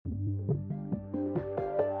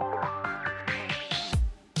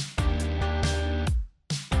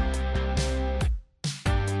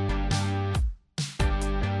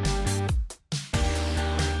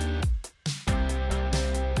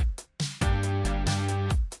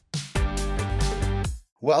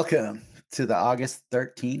Welcome to the August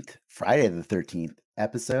 13th, Friday the 13th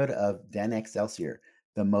episode of Den Excelsior,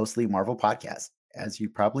 the mostly Marvel podcast. As you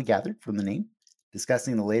probably gathered from the name,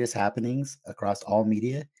 discussing the latest happenings across all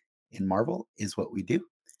media in Marvel is what we do.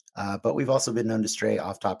 But we've also been known to stray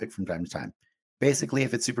off topic from time to time. Basically,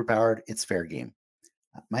 if it's superpowered, it's fair game.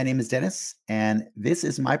 My name is Dennis, and this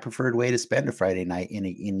is my preferred way to spend a Friday night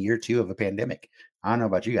in year two of a pandemic. I don't know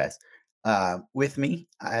about you guys. With me,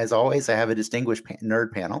 as always, I have a distinguished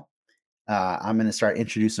nerd panel. I'm going to start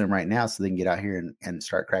introducing them right now so they can get out here and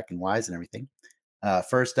start cracking wise and everything.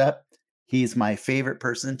 First up, he's my favorite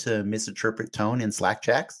person to misinterpret tone in Slack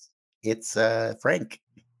chats. It's Frank.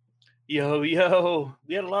 Yo, we had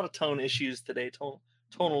a lot of tone issues today,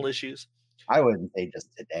 tonal issues. I wouldn't say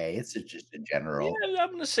just today. It's just in general. Yeah,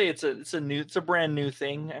 I'm gonna say it's a brand new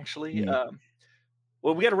thing actually.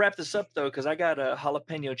 Well, we got to wrap this up though because I got a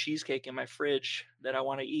jalapeno cheesecake in my fridge that I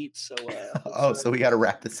want to eat. So, so we got to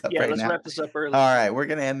wrap this up right now. Yeah, let's wrap this up early. All right, we're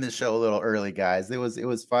gonna end this show a little early, guys. It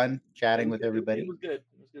was fun chatting with everybody. It was good.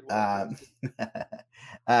 It was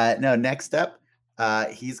good. No, next up,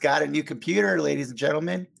 he's got a new computer, ladies and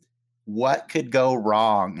gentlemen. What could go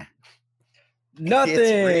wrong? Nothing.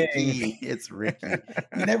 It's Ricky.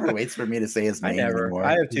 He never waits for me to say his name anymore.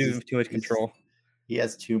 I have too much control. He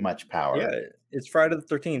has too much power. Yeah, it's Friday the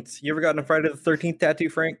 13th. You ever gotten a Friday the 13th tattoo,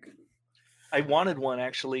 Frank? I wanted one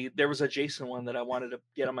actually. There was a Jason one that I wanted to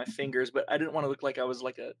get on my fingers, but I didn't want to look like I was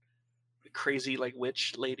like a crazy like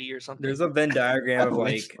witch lady or something. There's a Venn diagram of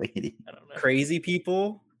like crazy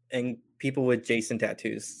people and people with Jason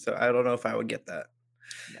tattoos. So I don't know if I would get that.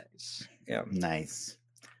 Nice. Yeah. Nice.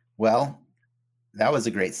 Well, that was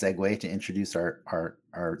a great segue to introduce our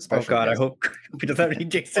special. Oh God, guest. I hope he doesn't have any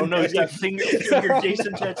Jason. Oh no, he's got finger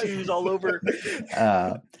Jason tattoos all over.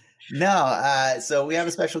 So we have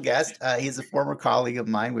a special guest. He's a former colleague of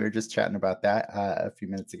mine. We were just chatting about that a few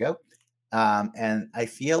minutes ago. And I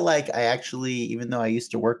feel like I actually, even though I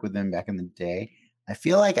used to work with him back in the day, I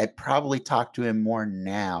feel like I probably talk to him more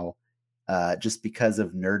now, just because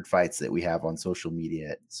of nerd fights that we have on social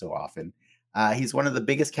media so often. He's one of the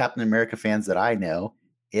biggest Captain America fans that I know.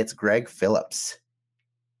 It's Greg Phillips.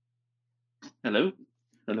 Hello.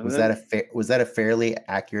 Was that a fairly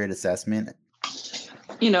accurate assessment?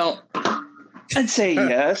 You know, I'd say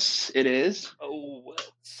yes, it is. Oh,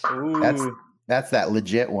 that's that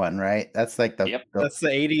legit one, right? That's like that's the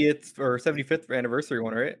 80th or 75th anniversary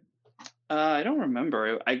one, right? I don't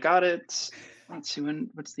remember. I got it. Let's see,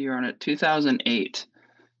 what's the year on it? 2008.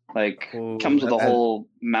 Comes with a whole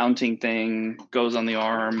mounting thing, goes on the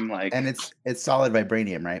arm, and it's solid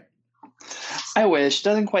vibranium, right? I wish.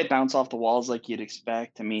 Doesn't quite bounce off the walls like you'd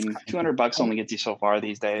expect. I mean, $200 only gets you so far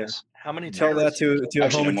these days. How many? Tell that to a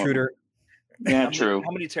home intruder. Yeah, true.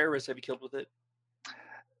 How many terrorists have you killed with it?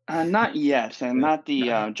 Not yet. I'm not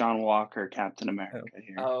the John Walker Captain America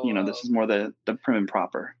here. Oh, this is more the prim and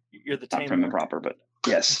proper. You're the not prim and proper, but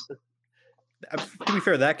yes. To be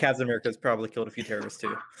fair, that Captain America has probably killed a few terrorists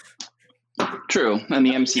too. True, and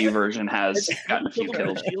the MCU version has gotten a few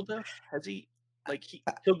killed. Has he?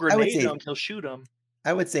 He'll grenade them, he'll shoot them.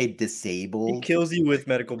 I would say disabled. He kills you with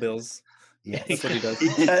medical bills. Yeah, that's what he does.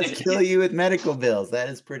 He does kill you with medical bills. That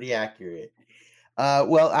is pretty accurate.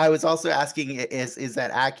 Well, I was also asking, is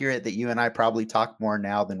that accurate that you and I probably talk more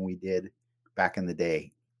now than we did back in the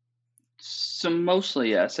day? So mostly,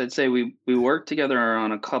 yes. I'd say we worked together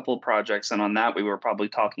on a couple projects, and on that we were probably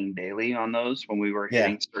talking daily on those when we were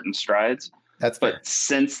hitting certain strides. That's fair. But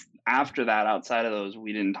since after that, outside of those,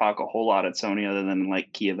 we didn't talk a whole lot at Sony other than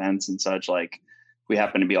like key events and such. Like we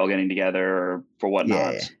happen to be all getting together or for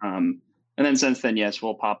whatnot. Yeah. And then since then, yes,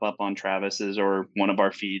 we'll pop up on Travis's or one of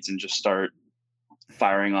our feeds and just start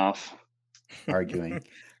firing off, arguing. Yes.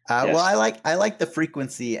 Well, I like the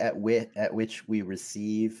frequency at which we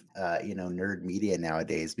receive, nerd media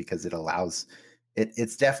nowadays, because it allows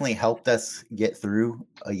it's definitely helped us get through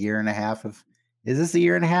a year and a half of. Is this a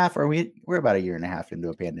year and a half? Or we're about a year and a half into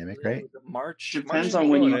a pandemic, right? March. Depends on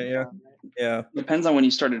when you. Yeah. Depends on when you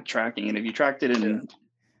started tracking it. If you tracked it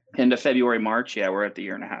into February, March, we're at the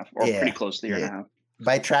year and a half, or pretty close to the year and a half.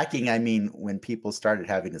 By tracking, I mean when people started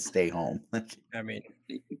having to stay home. I mean,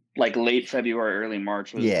 like late February, early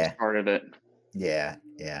March was part of it. Yeah.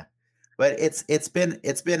 But it's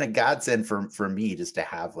been a godsend for me just to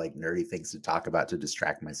have like nerdy things to talk about to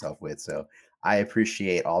distract myself with. So I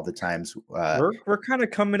appreciate all the times. We're kind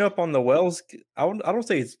of coming up on the wells. I don't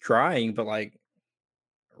say it's drying, but like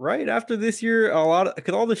right after this year,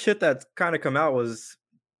 because all the shit that's kind of come out was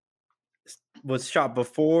shot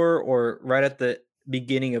before or right at the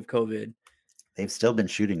beginning of COVID. They've still been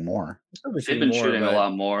shooting more. They've been shooting a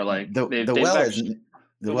lot more. Like the well isn't.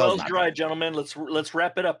 The well's dry, gentlemen. Let's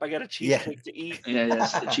wrap it up. I got a cheesecake to eat. Yeah,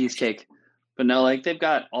 yes, the cheesecake. But no, like they've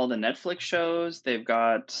got all the Netflix shows. They've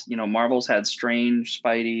got, Marvel's had Strange,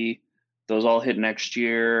 Spidey. Those all hit next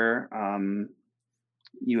year.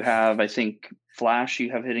 You have, I think, Flash.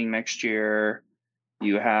 You have hitting next year.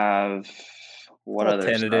 You have what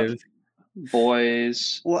other tentative stuff?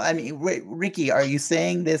 Boys. Well, I mean, wait, Ricky, are you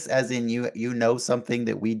saying this as in you know something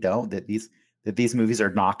that we don't, that these movies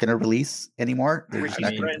are not going to release anymore?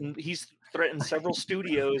 He's threatened several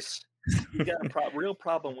studios. You got a real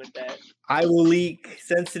problem with that. I will leak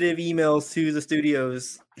sensitive emails to the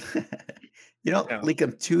studios. You don't leak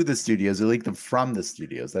them to the studios; you leak them from the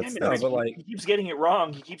studios. That's he keeps getting it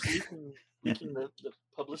wrong. He keeps leaking the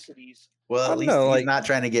publicities. Well, at least he's not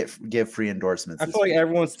trying to give free endorsements. I feel like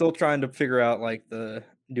everyone's still trying to figure out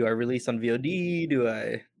do I release on VOD? Do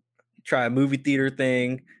I try a movie theater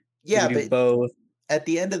thing? Yeah, but both. At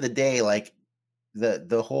the end of the day, like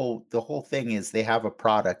the whole thing is they have a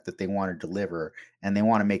product that they want to deliver, and they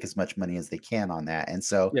want to make as much money as they can on that. And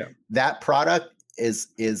so that product is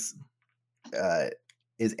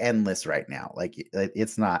endless right now. Like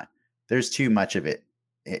it's not. There's too much of it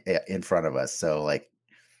in front of us. So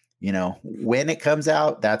when it comes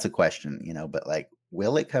out, that's a question. But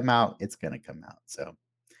will it come out? It's going to come out. So.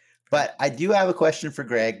 But I do have a question for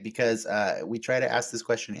Greg, because we try to ask this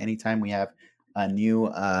question anytime we have a new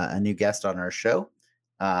guest on our show.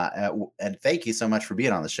 And thank you so much for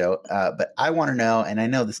being on the show. But I want to know, and I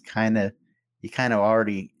know this you kind of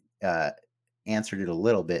already answered it a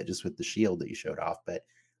little bit just with the shield that you showed off. But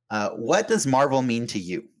what does Marvel mean to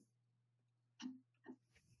you?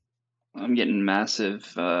 I'm getting massive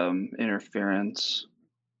interference.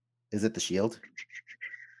 Is it the shield?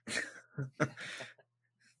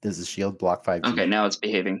 Does the shield block 5G? Okay, now it's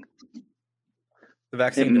behaving. The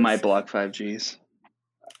vaccine might block 5Gs.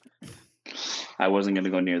 I wasn't going to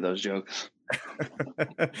go near those jokes.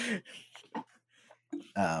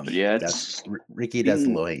 Yeah, Ricky does the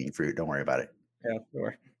low-hanging fruit. Don't worry about it. Yeah,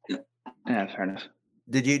 sure. Yeah, fair enough.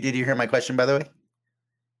 Did you hear my question, by the way?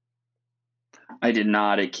 I did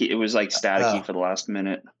not. It was like staticky for the last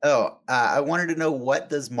minute. I wanted to know, what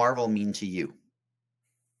does Marvel mean to you?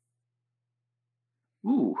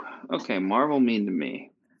 Ooh, okay. Marvel mean to me.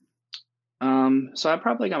 So I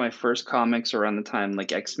probably got my first comics around the time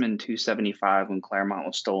like X-Men 275 when Claremont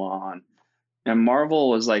was still on. And Marvel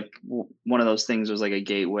was like one of those things, was like a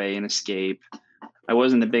gateway and escape. I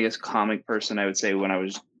wasn't the biggest comic person, I would say, when I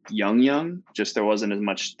was young. Just there wasn't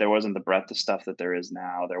the breadth of stuff that there is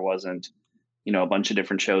now. There wasn't, a bunch of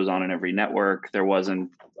different shows on in every network. There wasn't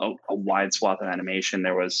a wide swath of animation.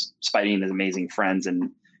 There was Spidey and His Amazing Friends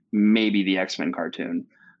and maybe the X-Men cartoon.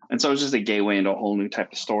 And so it was just a gateway into a whole new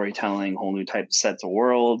type of storytelling, whole new type of sets of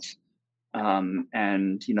worlds.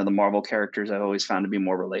 And, the Marvel characters I've always found to be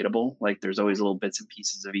more relatable. Like there's always little bits and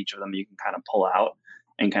pieces of each of them you can kind of pull out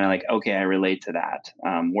and kind of like, okay, I relate to that.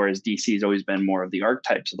 Whereas DC has always been more of the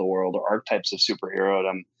archetypes of the world or archetypes of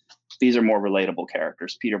superherodom. These are more relatable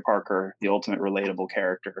characters. Peter Parker, the ultimate relatable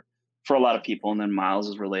character for a lot of people. And then Miles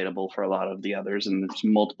is relatable for a lot of the others. And there's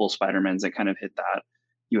multiple Spider-Mans that kind of hit that.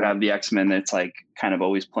 You have the X-Men that's like kind of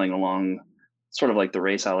always playing along sort of like the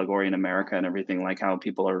race allegory in America and everything, like how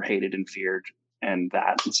people are hated and feared and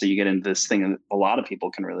that. And so you get into this thing that a lot of people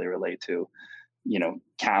can really relate to,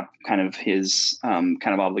 Cap, kind of his kind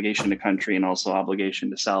of obligation to country and also obligation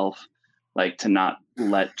to self, like to not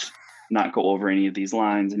go over any of these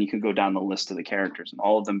lines. And you can go down the list of the characters and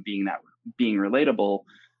all of them being relatable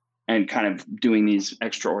and kind of doing these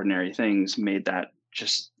extraordinary things made that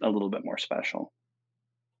just a little bit more special.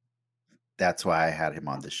 That's why I had him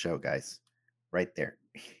on the show, guys. Right there.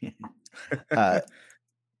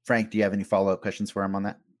 Frank, do you have any follow-up questions for him on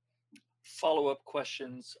that? Follow-up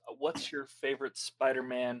questions. What's your favorite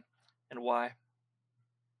Spider-Man and why?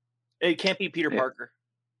 It can't be Peter Parker.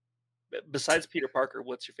 Besides Peter Parker,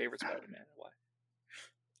 what's your favorite Spider-Man and why?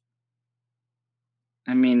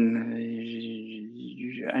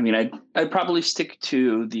 I'd probably stick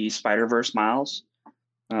to the Spider-Verse Miles.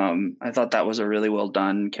 I thought that was a really well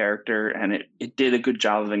done character, and it did a good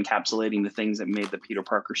job of encapsulating the things that made the Peter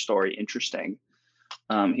Parker story interesting.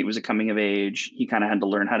 He was a coming of age. He kind of had to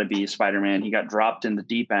learn how to be Spider-Man. He got dropped in the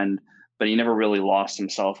deep end, but he never really lost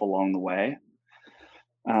himself along the way.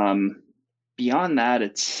 Beyond that,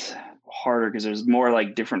 it's harder because there's more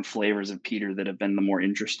like different flavors of Peter that have been the more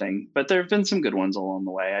interesting, but there have been some good ones along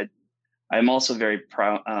the way. I'm also very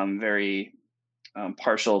proud,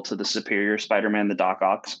 partial to the Superior Spider-Man, the Doc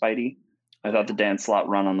Ock Spidey. I thought the Dan Slott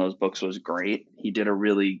run on those books was great. He did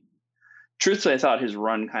truthfully, I thought his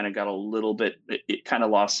run kind of got a little bit, it kind of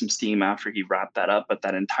lost some steam after he wrapped that up, but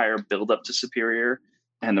that entire build up to Superior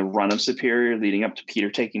and the run of Superior leading up to Peter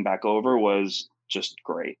taking back over was just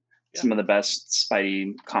great. Yeah. Some of the best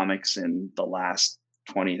Spidey comics in the last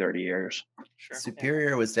 20, 30 years. Sure.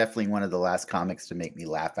 Superior was definitely one of the last comics to make me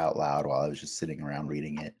laugh out loud while I was just sitting around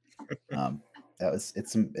reading it.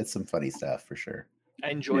 It's some funny stuff for sure. I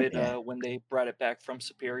enjoyed when they brought it back from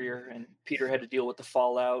Superior, and Peter had to deal with the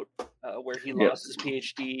fallout where he lost his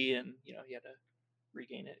PhD, and he had to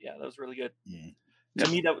regain it. Yeah, that was really good. Yeah. To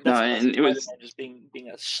me, that's and it was just being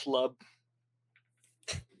a schlub.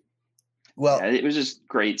 Well, yeah, it was just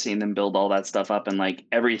great seeing them build all that stuff up, and like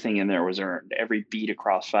everything in there was earned. Every beat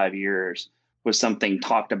across 5 years was something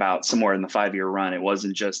talked about somewhere in the 5-year run. It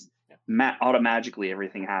wasn't just automatically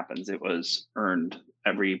everything happens. It was earned.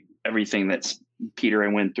 Everything that's Peter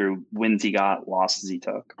and went through, wins he got, losses he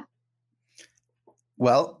took.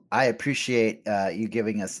 Well, I appreciate you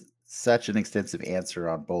giving us such an extensive answer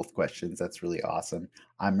on both questions. That's really awesome.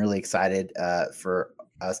 I'm really excited for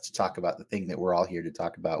us to talk about the thing that we're all here to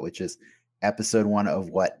talk about, which is episode 1 of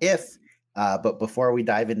What If. But before we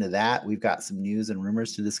dive into that, we've got some news and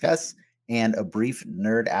rumors to discuss and a brief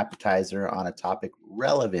nerd appetizer on a topic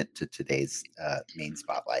relevant to today's main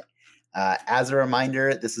spotlight. As a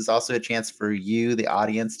reminder, this is also a chance for you, the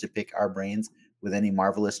audience, to pick our brains with any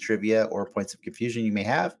marvelous trivia or points of confusion you may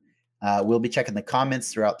have. We'll be checking the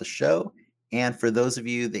comments throughout the show. And for those of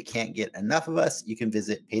you that can't get enough of us, you can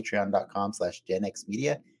visit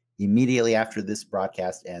patreon.com/GenXmedia immediately after this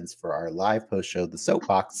broadcast ends for our live post show, The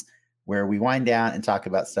Soapbox, where we wind down and talk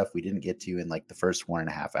about stuff we didn't get to in like the first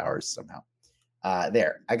 1.5 hours somehow.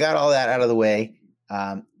 There, I got all that out of the way.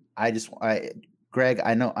 Greg,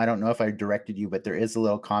 I don't know if I directed you, but there is a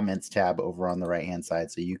little comments tab over on the right-hand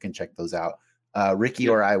side, so you can check those out. Ricky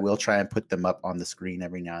or I will try and put them up on the screen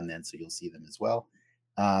every now and then, so you'll see them as well.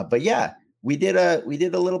 But yeah, we did a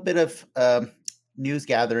little bit of news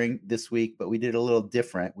gathering this week, but we did a little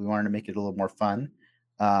different. We wanted to make it a little more fun.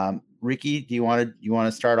 Ricky, do you want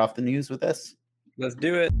to start off the news with us? Let's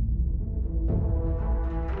do it.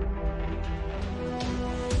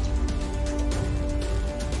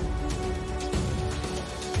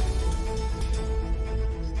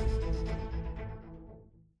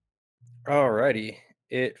 Alrighty.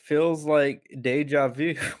 It feels like deja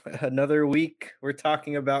vu. Another week we're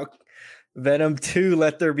talking about Venom 2,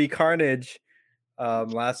 Let There Be Carnage.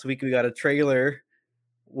 Last week we got a trailer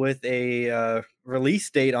with a release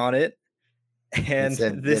date on it. And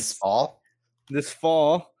this fall,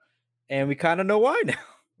 and we kind of know why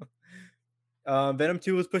now. Venom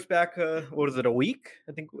 2 was pushed back. What is it? A week?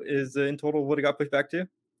 I think is in total what it got pushed back to.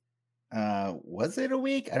 Was it a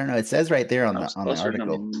week? I don't know. It says right there on the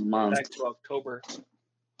article. Back to October.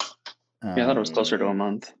 Yeah, I thought it was closer to a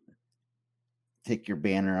month. Take your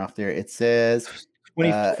banner off there. It says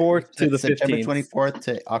 24th to the September 15th. 24th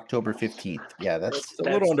to October 15th. Yeah, that's a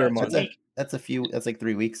little under a month. That's like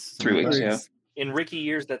 3 weeks. 3 weeks, yeah. In Ricky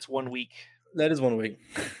years, that's 1 week. That is 1 week.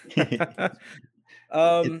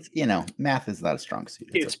 Math is not a strong suit.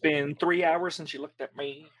 It's been 3 hours since you looked at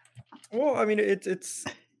me. Well, I mean, it's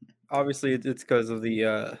obviously it's because of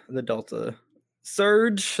the Delta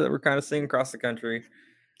surge that we're kind of seeing across the country.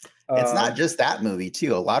 It's not just that movie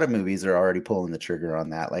too. A lot of movies are already pulling the trigger on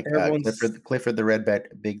that. Like Clifford the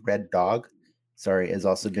Big Red Dog. Sorry, has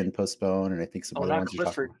also been postponed, and I think some other ones.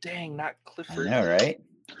 Clifford. Dang, not Clifford. I know, right?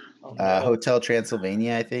 Oh, no. Hotel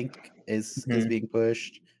Transylvania, I think, is being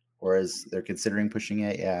pushed, or is they're considering pushing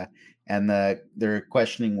it. Yeah, and they're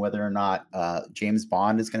questioning whether or not James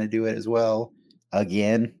Bond is going to do it as well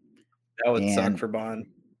again. That would suck for Bond.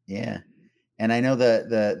 Yeah. And I know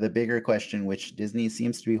the bigger question, which Disney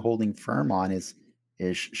seems to be holding firm on, is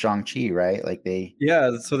Shang-Chi, right? Like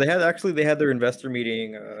so they had their investor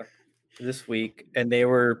meeting this week, and they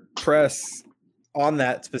were pressed on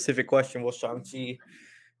that specific question. Will Shang-Chi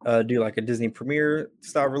do like a Disney premiere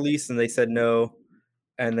style release? And they said no.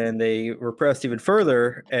 And then they were pressed even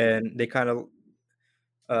further, and they kind of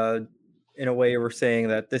in a way were saying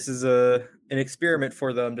that this is an experiment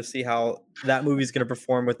for them to see how that movie is going to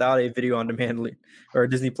perform without a video on demand or a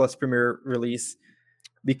Disney Plus premiere release,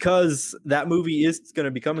 because that movie is going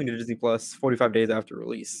to be coming to Disney Plus 45 days after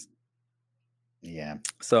release. Yeah.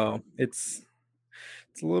 So it's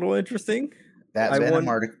a little interesting. That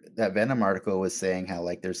Venom article was saying how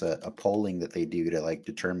like there's a polling that they do to like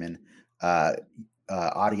determine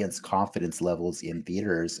audience confidence levels in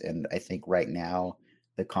theaters, and I think right now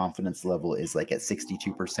the confidence level is like at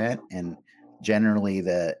 62%, and generally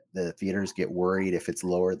the theaters get worried if it's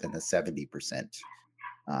lower than a 70%.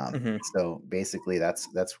 So basically that's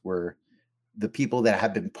where the people that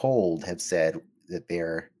have been polled have said that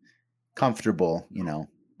they're comfortable,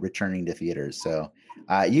 returning to theaters. So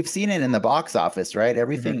You've seen it in the box office, right?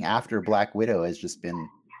 Everything after Black Widow has just been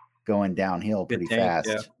going downhill pretty tanked,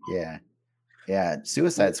 fast. Yeah.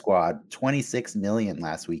 Suicide Squad, 26 million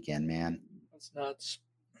last weekend, man. That's nuts.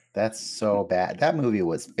 That's so bad. That movie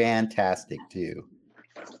was fantastic too.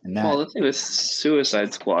 And Well, the thing with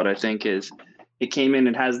Suicide Squad, I think, is it came in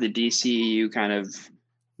and has the DCEU kind of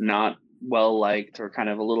not well liked, or kind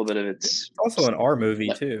of a little bit of its. Also an R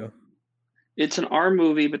movie too. It's an R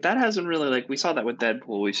movie, but that hasn't really, like, we saw that with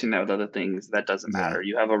Deadpool. We've seen that with other things. That doesn't matter.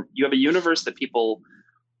 You have a universe that people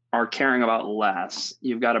are caring about less.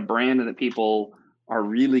 You've got a brand that people are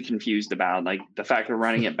really confused about. Like, the fact that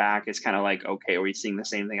running it back is kind of like, okay, are we seeing the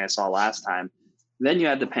same thing I saw last time? Then you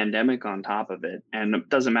had the pandemic on top of it, and it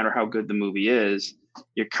doesn't matter how good the movie is,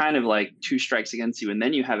 you're kind of like two strikes against you. And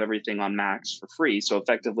then you have everything on Max for free. So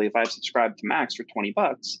effectively, if I've subscribed to Max for $20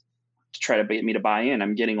 to try to get me to buy in,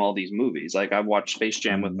 I'm getting all these movies. Like, I've watched Space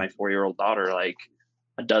Jam with my 4-year-old daughter like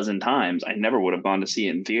a dozen times. I never would have gone to see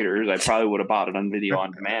it in theaters. I probably would have bought it on video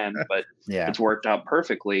on demand, but it's worked out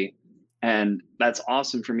perfectly. And that's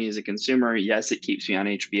awesome for me as a consumer. Yes, it keeps me on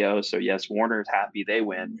HBO. So yes, Warner's happy, they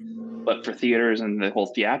win. But for theaters and the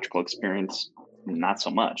whole theatrical experience, not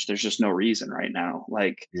so much. There's just no reason right now.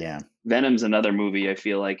 Like, Venom's another movie I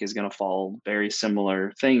feel like is going to fall very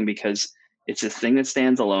similar thing, because it's a thing that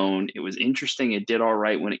stands alone. It was interesting. It did all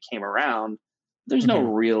right when it came around. There's no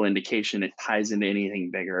real indication it ties into anything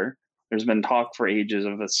bigger. There's been talk for ages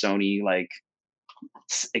of a Sony like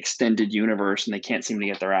extended universe, and they can't seem to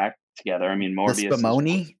get their act together. I mean, Morbius.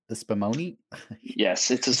 The Spumoni. Yes,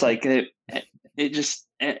 it's just like it just,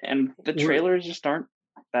 and the trailers just aren't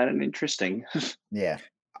that interesting. Yeah,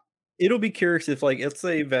 it'll be curious if, like, let's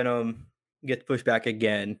say Venom gets pushed back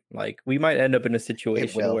again. Like, we might end up in a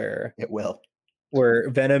situation where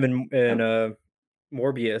Venom and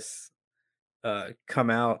Morbius come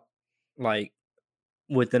out like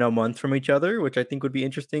within a month from each other, which I think would be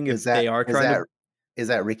interesting if they are trying to. Is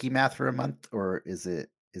that Ricky math for a month, or is it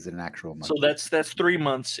an actual month? So that's 3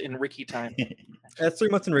 months in Ricky time. That's 3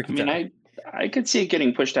 months in Ricky time. I could see it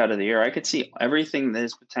getting pushed out of the year. I could see everything that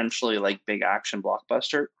is potentially like big action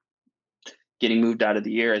blockbuster getting moved out of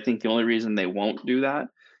the year. I think the only reason they won't do that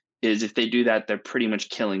is if they do that, they're pretty much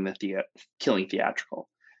killing theatrical.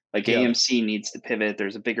 Like, AMC needs to pivot.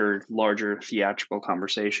 There's a bigger, larger theatrical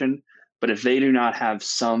conversation. But if they do not have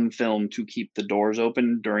some film to keep the doors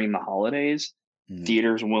open during the holidays,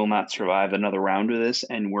 theaters will not survive another round of this.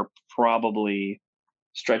 And we're probably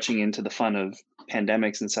stretching into the fun of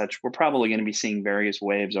pandemics and such. We're probably going to be seeing various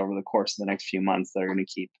waves over the course of the next few months that are going to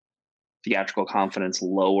keep theatrical confidence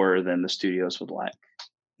lower than the studios would like.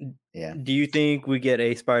 Yeah. Do you think we get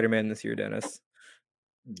a Spider-Man this year, Dennis?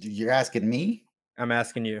 You're asking me? I'm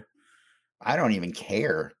asking you. I don't even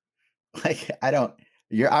care. Like,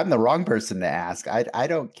 I'm the wrong person to ask. I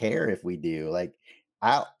don't care if we do. Like,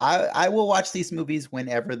 I will watch these movies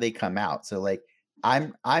whenever they come out. So like,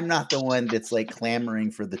 I'm not the one that's like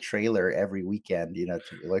clamoring for the trailer every weekend, to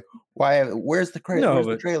like, where's the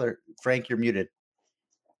trailer? Frank, you're muted.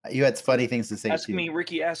 You had funny things to say. Ask me,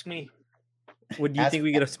 Ricky, ask me. Would you think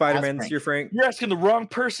we get a Spider-Man this year, Frank? You're asking the wrong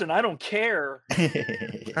person. I don't care.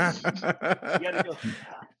 You gotta go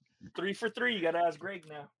 3 for 3. You gotta ask Greg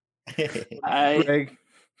now. Greg.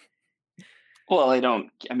 Well, I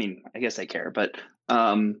guess I care, but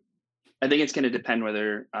I think it's going to depend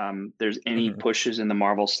whether there's any pushes in the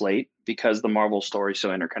Marvel slate, because the Marvel story is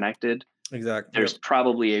so interconnected. Exactly. There's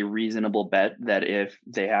probably a reasonable bet that if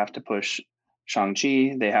they have to push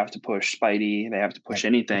Shang-Chi, they have to push Spidey, they have to push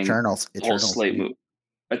anything. Eternals whole slate move.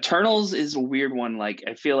 Eternals is a weird one. Like,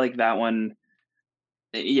 I feel like that one,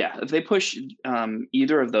 if they push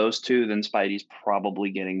either of those two, then Spidey's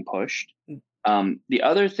probably getting pushed. The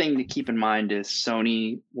other thing to keep in mind is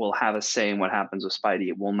Sony will have a say in what happens with Spidey.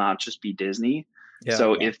 It will not just be Disney.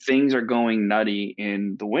 If things are going nutty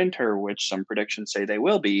in the winter, which some predictions say they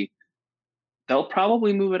will be, they'll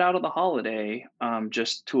probably move it out of the holiday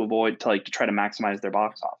just to try to maximize their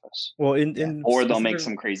box office. Well, or they'll make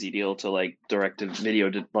some crazy deal to like direct to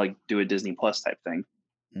video to like do a Disney Plus type thing.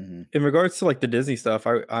 In regards to like the Disney stuff,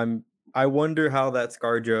 I wonder how that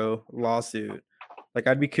ScarJo lawsuit. Like,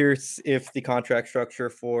 I'd be curious if the contract structure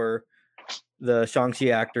for the Shang-Chi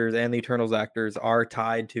actors and the Eternals actors are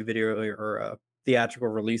tied to video or theatrical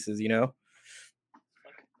releases,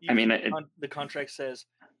 I mean, the contract says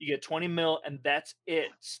you get 20 mil and that's it.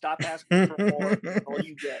 Stop asking for more. That's all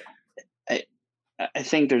you get. I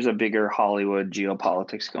think there's a bigger Hollywood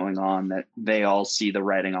geopolitics going on, that they all see the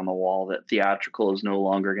writing on the wall that theatrical is no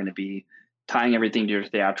longer going to be tying everything to your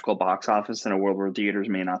theatrical box office in a world where theaters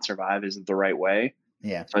may not survive isn't the right way.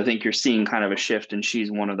 Yeah. So I think you're seeing kind of a shift, and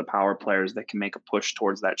she's one of the power players that can make a push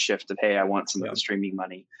towards that shift of, hey, I want some of the streaming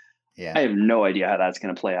money. Yeah. I have no idea how that's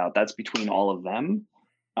going to play out. That's between all of them.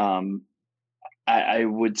 I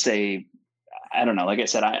would say, I don't know. Like I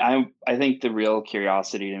said, I think the real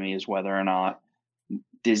curiosity to me is whether or not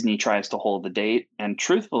Disney tries to hold the date. And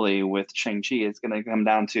truthfully, with Shang-Chi, it's going to come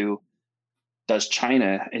down to, is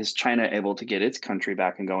China able to get its country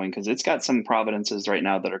back and going? Because it's got some provinces right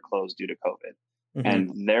now that are closed due to COVID.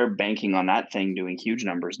 And they're banking on that thing doing huge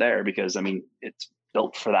numbers there because, I mean, it's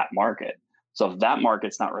built for that market. So if that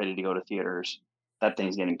market's not ready to go to theaters, that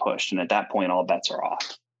thing's getting pushed. And at that point, all bets are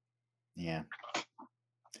off. Yeah.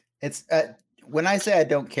 It's when I say I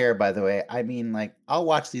don't care, by the way, I mean, like, I'll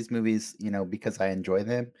watch these movies, you know, because I enjoy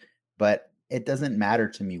them, but it doesn't matter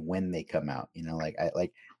to me when they come out. You know, like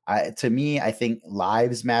to me, I think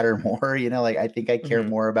lives matter more, you know, like I think I care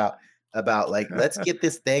more about like, let's get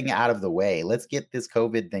this thing out of the way. Let's get this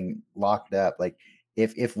COVID thing locked up. Like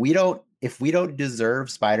if we don't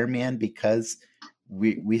deserve Spider-Man because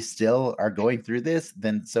we still are going through this,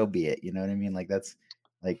 then so be it. You know what I mean? Like that's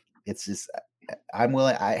like, it's just, I'm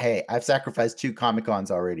willing. I've sacrificed 2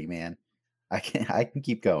 Comic-Cons already, man. I can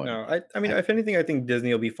keep going. No, I mean, if anything, I think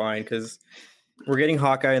Disney will be fine because we're getting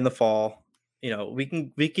Hawkeye in the fall. You know, we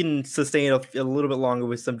can sustain a little bit longer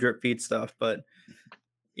with some drip feed stuff, but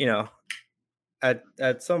you know,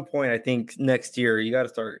 at some point, I think next year you got to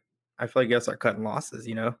start. I feel like you got to start cutting losses.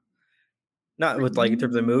 You know, not with like in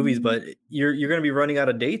terms of movies, but you're going to be running out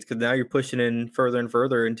of dates because now you're pushing in further and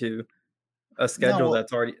further into a schedule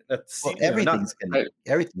everything's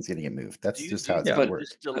gonna get moved. That's just how it's gonna work.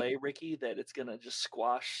 This delay, Ricky, that it's gonna just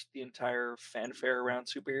squash the entire fanfare around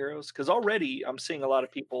superheroes? Because already I'm seeing a lot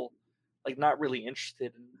of people like not really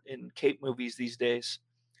interested in cape movies these days.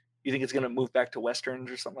 You think it's gonna move back to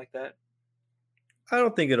westerns or something like that? I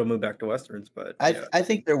don't think it'll move back to westerns, but I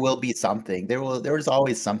think there will be something. There's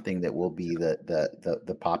always something that will be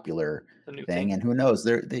the popular thing, and who knows?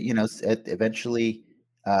 You know, eventually.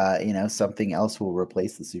 You know, something else will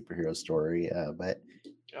replace the superhero story. But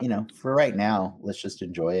you know, for right now, let's just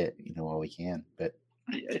enjoy it, you know, while we can. But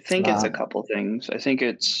I think it's a couple things. I think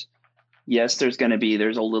it's, yes, there's a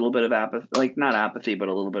little bit of apathy, like not apathy, but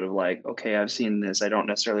a little bit of like, okay, I've seen this. I don't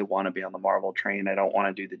necessarily want to be on the Marvel train. I don't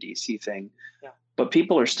want to do the DC thing. Yeah. But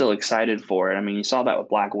people are still excited for it. I mean, you saw that with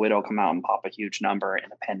Black Widow come out and pop a huge number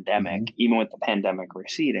in a pandemic. Even with the pandemic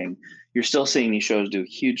receding, you're still seeing these shows do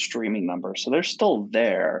huge streaming numbers. So they're still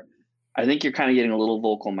there. I think you're kind of getting a little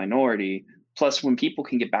vocal minority. Plus, when people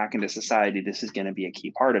can get back into society, this is going to be a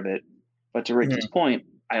key part of it. But to Ricky's point,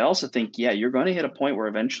 I also think, yeah, you're going to hit a point where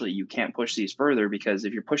eventually you can't push these further, because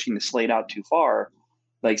if you're pushing the slate out too far,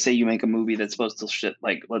 like say you make a movie that's supposed to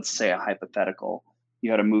like, let's say a hypothetical, you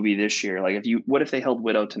had a movie this year. Like what if they held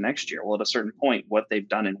Widow to next year? Well, at a certain point, what they've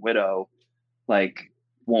done in Widow, like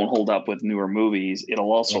won't hold up with newer movies.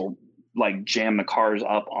 It'll also like jam the cars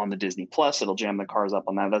up on the Disney Plus. It'll jam the cars up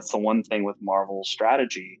on that. That's the one thing with Marvel's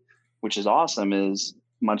strategy, which is awesome, is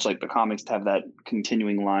much like the comics to have that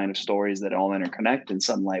continuing line of stories that all interconnect in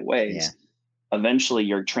some light ways. Yeah. Eventually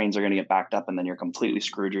your trains are going to get backed up and then you're completely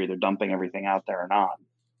screwed. You're either dumping everything out there or not.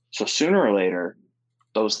 So sooner or later,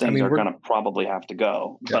 those things are going to probably have to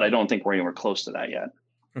go, but I don't think we're anywhere close to that yet.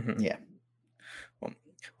 Yeah.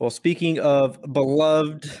 Well, speaking of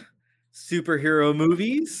beloved superhero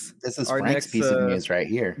movies, this is Frank's piece of news right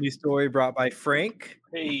here. New story brought by Frank.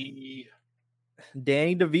 Hey,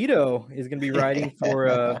 Danny DeVito is going to be writing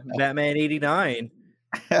for Batman 89.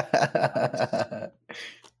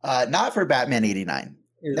 Not for Batman 89.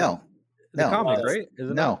 No. The comic, right?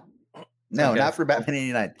 Isn't no, not for Batman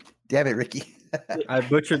 89. Damn it, Ricky. I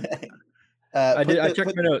butchered. I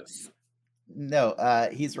checked my notes. No,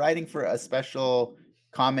 he's writing for a special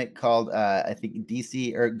comic called I think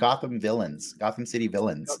DC or Gotham City Villains. Gotham City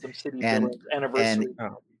Villains Anniversary.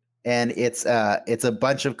 And it's a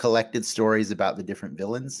bunch of collected stories about the different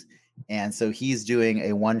villains. And so he's doing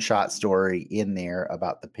a one-shot story in there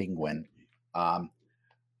about the Penguin. I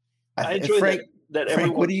enjoy that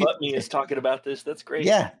everyone but me is talking about this. That's great.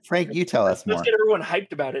 Yeah, Frank, you tell us more. Let's get everyone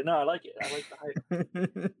hyped about it. No, I like it. I like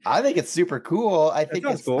the hype. I think it's super cool. I think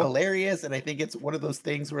it's hilarious, and I think it's one of those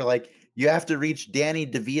things where like you have to reach Danny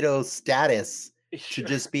DeVito's status to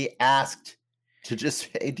just be asked to just,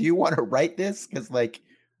 hey, do you want to write this? Because like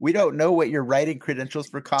we don't know what your writing credentials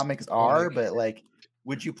for comics are, but like,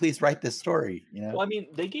 would you please write this story? You know, well, I mean,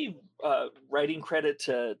 they gave writing credit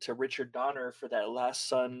to Richard Donner for that Last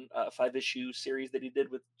Son 5-issue series that he did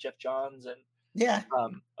with Jeff Johns, and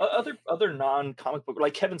other non-comic book,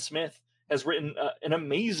 like Kevin Smith has written an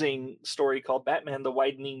amazing story called Batman: The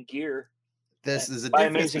Widening Gear. This is a By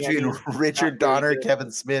difference amazing, I between mean Richard not very Donner, good.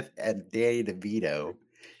 Kevin Smith, and Danny DeVito.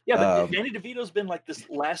 Yeah, but Danny DeVito's been like this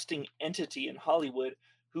lasting entity in Hollywood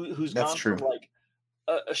who's That's gone true. from like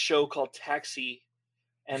a show called Taxi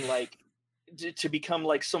and like to become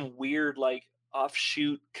like some weird like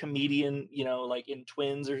offshoot comedian, you know, like in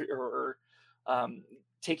Twins or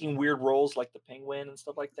taking weird roles like the Penguin and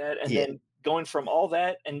stuff like that, and Yeah. then going from all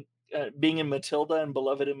that and being in Matilda and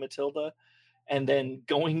Beloved in Matilda, and then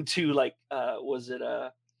going to like was it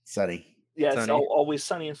Sunny. yeah, it's Sunny. Always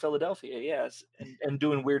Sunny in Philadelphia, yes, and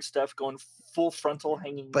doing weird stuff, going full frontal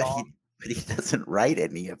hanging But jaw. he doesn't write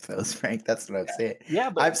any of those, Frank. That's what I'm saying.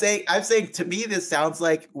 Yeah, but I'm saying to me this sounds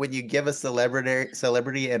like when you give a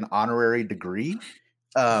celebrity an honorary degree.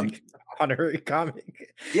 Honorary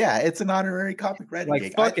comic. Yeah, it's an honorary comic writing Like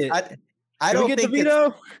gig. fuck it. I don't think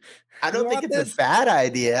DeVito? I don't think it's a bad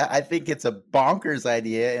idea. I think it's a bonkers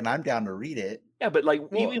idea, and I'm down to read it. yeah, but like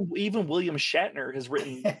Well- even William Shatner has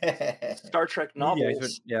written Star Trek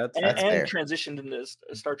novels Yeah, and fair. transitioned into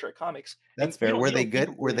Star Trek comics. That's And fair. you Were don't they think good?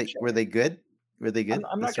 of Were they William good? Were they good?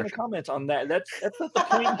 I'm not going to comment on that. That's not the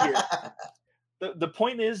point here. The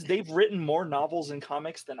point is they've written more novels and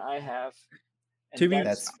comics than I have. And To be-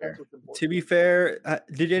 That's fair. what's important. To be fair,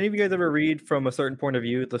 did any of you guys ever read From a Certain Point of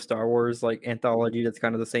View, the Star Wars like anthology? That's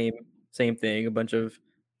kind of the same thing. A bunch of,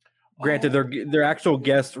 granted, they're actual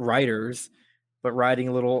guest writers, but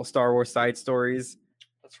writing little Star Wars side stories.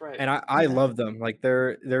 That's right. And I love them. Like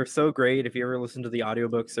they're so great. If you ever listen to the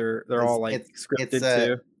audiobooks, they're all like scripted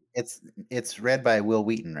too. It's read by Will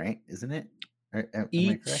Wheaton, right? Isn't it? Am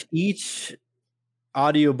I correct? Each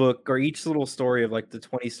audiobook or each little story of like the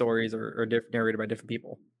 20 stories are narrated by different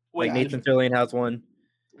people. Wait, Like Nathan Fillion has one.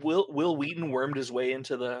 Will Wheaton wormed his way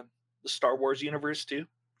into the Star Wars universe too?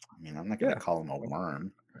 I mean, I'm not going to call him a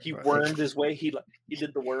worm. He wormed his way. He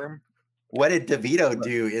did the worm. What did DeVito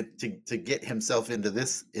do to get himself into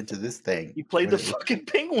this thing? He played the fucking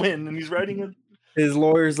Penguin, and he's writing a. His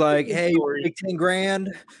lawyer's like, Good "Hey, story. take 10 grand."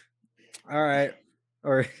 All right,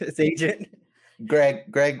 or his agent.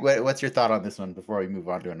 Greg, what's your thought on this one before we move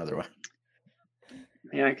on to another one?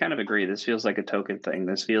 Yeah, I kind of agree. This feels like a token thing.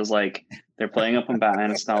 This feels like they're playing up on Batman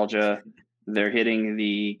nostalgia. They're hitting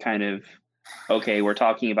the kind of, okay, we're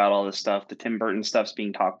talking about all this stuff. The Tim Burton stuff's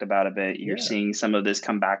being talked about a bit. You're seeing some of this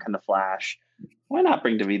come back in The Flash. Why not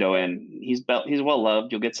bring DeVito in? He's well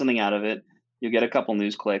loved. You'll get something out of it. You'll get a couple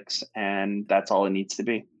news clicks, and that's all it needs to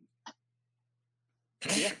be.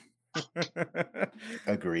 Yeah.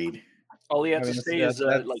 Agreed. All he has to say is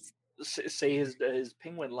that's- like say his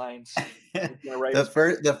Penguin lines.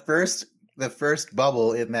 The first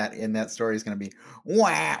bubble in that story is going to be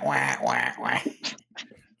wah wah wah wah.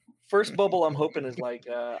 First bubble I'm hoping is like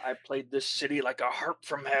I played this city like a harp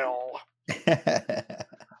from hell.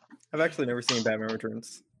 I've actually never seen Batman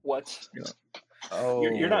Returns. What? Oh,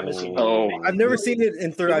 You're not missing. Oh. anything. I've never seen it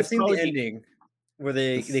in third. It I've would seen the probably be- ending where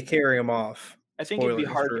they carry him off. I think it'd be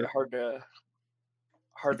Spoilers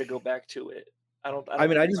hard to go back to it. I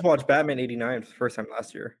mean, I just watched Batman '89 for the first time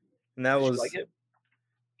last year, and that Did you was like it?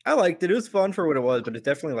 I liked it. It was fun for what it was, but it's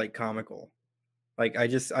definitely like comical. Like I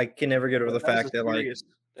can never get over the fact that like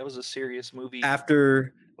that was a serious movie.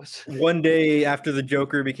 after Was- one day after the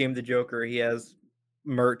Joker became the Joker, he has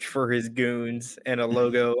merch for his goons and a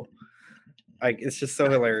logo. Like it's just so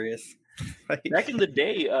hilarious. Like, Back in the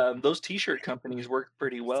day, those T-shirt companies worked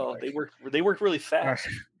pretty well. Sorry. They worked really fast.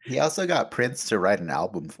 He also got Prince to write an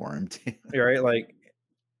album for him too. right? Like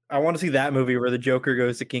I want to see that movie where the Joker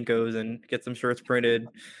goes to Kinko's and gets some shirts printed,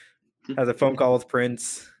 has a phone call with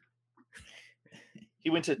Prince. He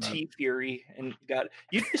went to T Fury and got.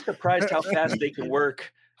 You'd be surprised how fast they can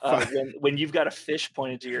work when you've got a fish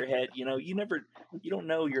pointed to your head. You know, you don't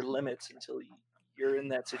know your limits until you're in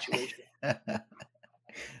that situation.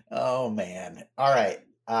 Oh man. All right.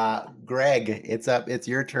 Greg, it's up. It's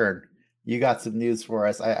your turn. You got some news for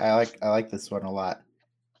us. I like this one a lot.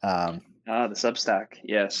 The Substack,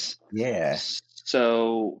 yes. Yeah.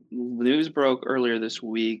 So news broke earlier this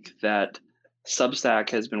week that Substack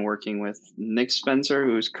has been working with Nick Spencer,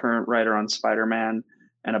 who's current writer on Spider-Man,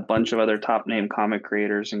 and a bunch of other top name comic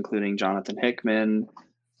creators, including Jonathan Hickman,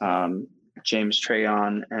 James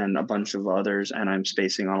Trayon, and a bunch of others. And I'm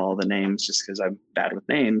spacing on all the names just because I'm bad with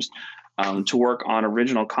names, to work on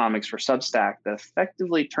original comics for Substack that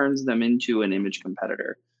effectively turns them into an image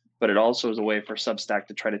competitor. But it also is a way for Substack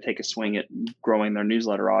to try to take a swing at growing their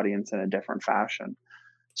newsletter audience in a different fashion.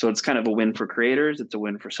 So it's kind of a win for creators. It's a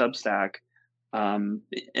win for Substack. And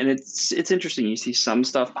it's interesting. You see some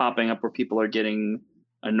stuff popping up where people are getting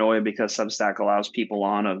annoyed because Substack allows people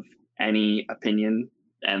on of any opinion,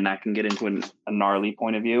 and that can get into a gnarly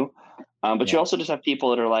point of view. But you also just have people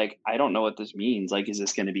that are like, I don't know what this means. Like, is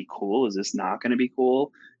this going to be cool? Is this not going to be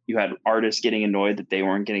cool? You had artists getting annoyed that they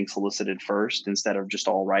weren't getting solicited first instead of just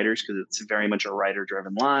all writers, because it's very much a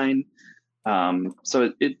writer-driven line.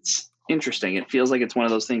 So it's interesting. It feels like it's one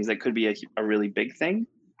of those things that could be a really big thing.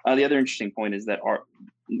 The other interesting point is that our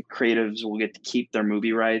creatives will get to keep their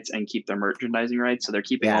movie rights and keep their merchandising rights. So they're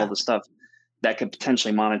keeping all the stuff that could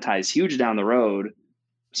potentially monetize huge down the road.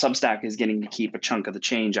 Substack is getting to keep a chunk of the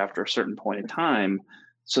change after a certain point in time.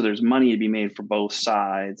 So there's money to be made for both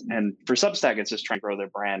sides. And for Substack, it's just trying to grow their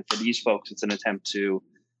brand. For these folks, it's an attempt to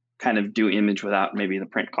kind of do image without maybe the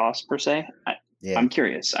print cost per se. I'm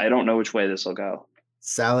curious. I don't know which way this will go.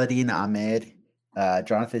 Saladin Ahmed,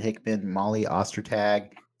 Jonathan Hickman, Molly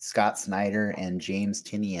Ostertag, Scott Snyder, and James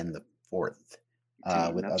Tinian the fourth,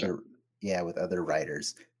 with other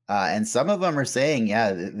writers. And some of them are saying,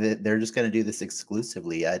 they're just going to do this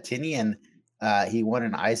exclusively. Tinian, he won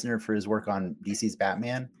an Eisner for his work on DC's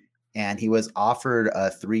Batman, and he was offered a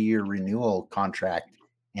 3-year renewal contract,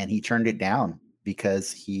 and he turned it down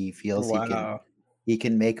because he feels he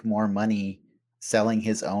can make more money selling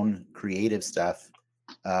his own creative stuff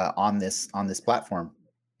on this platform,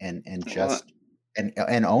 and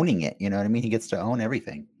owning it. You know what I mean? He gets to own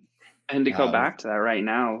everything. And to go back to that right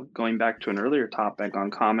now, going back to an earlier topic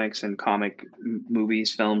on comics and comic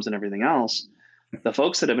movies, films, and everything else, the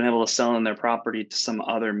folks that have been able to sell in their property to some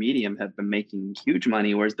other medium have been making huge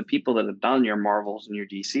money, whereas the people that have done your Marvels and your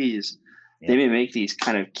DCs, they may make these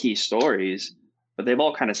kind of key stories, but they've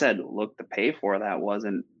all kind of said, look, the pay for that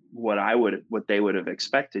wasn't what they would have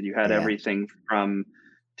expected. You had everything from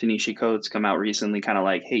Tanisha Coates come out recently, kind of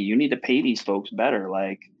like, hey, you need to pay these folks better.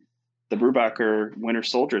 Like the Brubaker Winter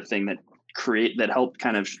Soldier thing that helped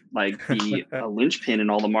kind of like be a linchpin in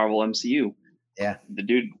all the Marvel MCU. Yeah. The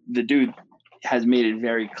dude has made it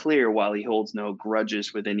very clear, while he holds no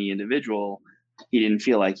grudges with any individual, he didn't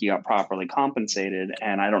feel like he got properly compensated.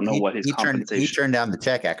 And I don't know what his compensation. He turned down the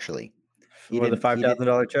check, actually. For the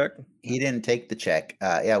 $5,000 check? He didn't take the check.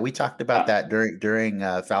 We talked about that during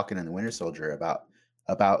Falcon and the Winter Soldier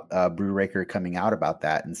about Brubaker coming out about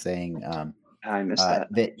that and saying I missed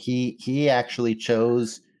that he actually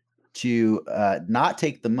chose to not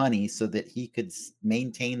take the money so that he could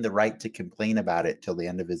maintain the right to complain about it till the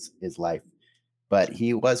end of his life. But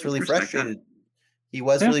he was really frustrated. He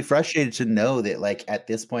was really frustrated to know that, like, at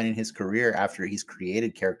this point in his career, after he's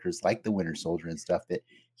created characters like the Winter Soldier and stuff, that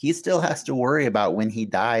he still has to worry about when he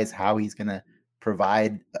dies, how he's going to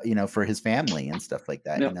provide, for his family and stuff like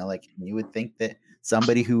that. Like you would think that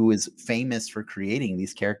somebody who is famous for creating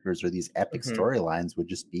these characters or these epic storylines would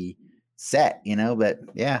just be set, but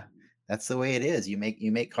that's the way it is. You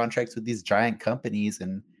make contracts with these giant companies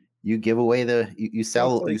and you give away you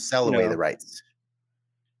sell away the rights.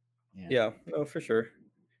 Yeah, for sure.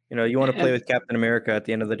 You want to play with Captain America. At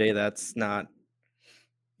the end of the day, that's not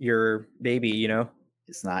your baby,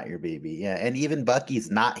 It's not your baby. Yeah. And even Bucky's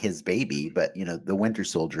not his baby, but the Winter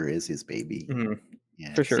Soldier is his baby. Mm-hmm.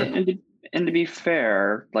 Yeah. For sure. And to be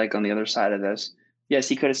fair, like on the other side of this, yes,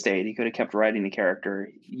 he could have stayed. He could have kept writing the character.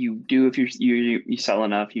 You do, if you sell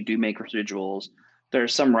enough, you do make residuals. There are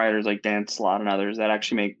some writers like Dan Slott and others that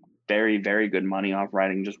actually make very, very good money off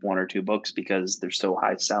writing just 1 or 2 books because they're so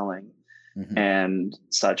high selling and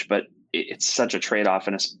such. But it's such a trade-off,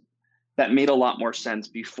 and that made a lot more sense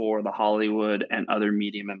before the Hollywood and other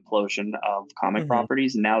medium implosion of comic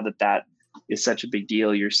properties. Now that is such a big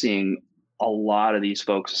deal, you're seeing a lot of these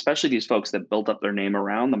folks, especially these folks that built up their name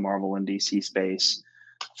around the Marvel and DC space,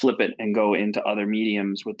 flip it and go into other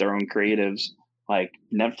mediums with their own creatives, like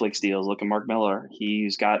Netflix deals. Look at Mark Miller. He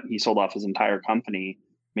sold off his entire company,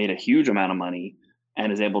 made a huge amount of money,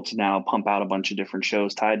 and is able to now pump out a bunch of different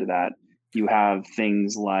shows tied to that. You have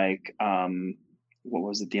things like, what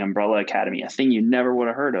was it? The Umbrella Academy, a thing you never would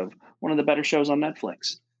have heard of, one of the better shows on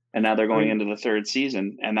Netflix. And now they're going into the 3rd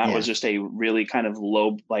season. And that was just a really kind of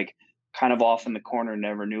low, like kind of off in the corner,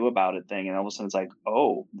 never knew about it thing. And all of a sudden it's like,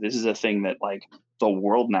 oh, this is a thing that like the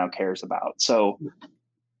world now cares about. So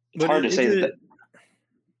it's hard to say that.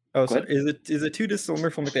 Oh, so is it too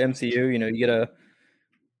dissimilar from like the MCU? You get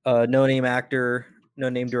a no-name actor,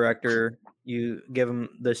 no-name director, you give them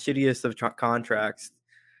the shittiest of contracts,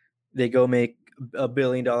 they go make a $1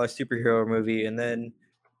 billion superhero movie, and then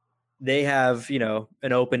they have,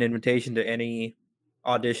 an open invitation to any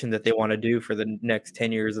audition that they want to do for the next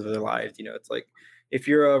 10 years of their lives. It's like, if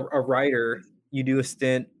you're a writer, you do a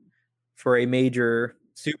stint for a major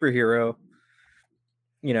superhero,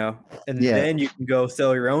 and then you can go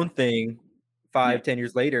sell your own thing 5-10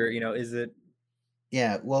 years later. Is it?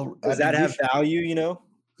 Yeah. Well, does that have value?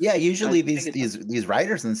 Yeah. Usually these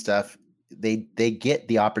writers and stuff, they get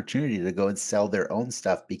the opportunity to go and sell their own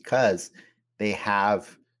stuff because they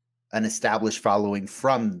have an established following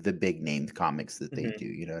from the big named comics that they do.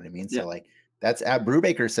 You know what I mean? Yeah. So like that's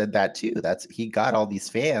Brubaker said that too. He got all these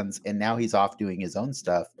fans and now he's off doing his own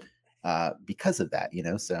stuff because of that, you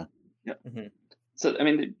know? So yeah. So I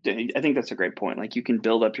mean, I think that's a great point. Like you can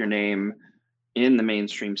build up your name in the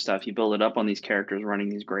mainstream stuff. You build it up on these characters running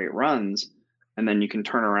these great runs, and then you can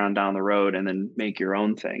turn around down the road and then make your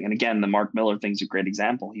own thing. And again, the Mark Miller thing's a great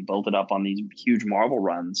example. He built it up on these huge Marvel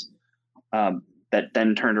runs that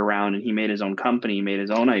then turned around and he made his own company, made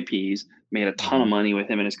his own IPs, made a ton of money with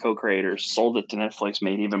him and his co-creators, sold it to Netflix,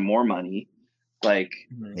 made even more money. Like,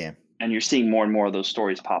 yeah. And you're seeing more and more of those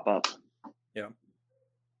stories pop up. Yeah.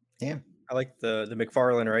 Yeah. I like the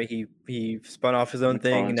McFarlane, right? He spun off his own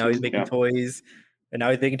thing, and now he's making yeah. toys, and now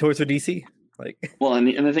he's making toys for DC. Like, well, and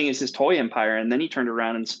the thing is his toy empire, and then he turned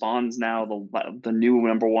around and Spawn's now the new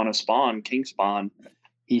 #1 of Spawn, King Spawn.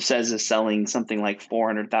 He says is selling something like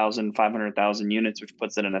 400,000, 500,000 units, which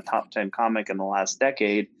puts it in a top 10 comic in the last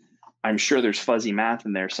decade. I'm sure there's fuzzy math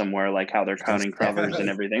in there somewhere, like how they're counting covers and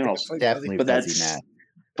everything else. Definitely but fuzzy math.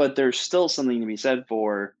 But there's still something to be said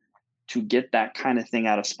for to get that kind of thing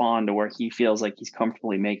out of Spawn to where he feels like he's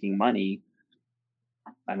comfortably making money.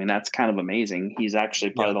 I mean, that's kind of amazing. He's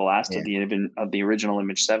actually probably the last of the original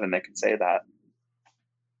Image 7 that could say that.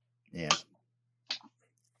 Yeah.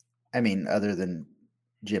 I mean, other than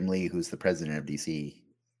Jim Lee, who's the president of DC.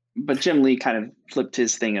 But Jim Lee kind of flipped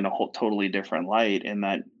his thing in a whole totally different light in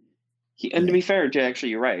that and to be fair, Jay, actually,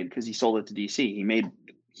 you're right, because he sold it to DC.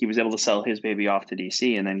 He was able to sell his baby off to